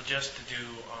 Well, just to do.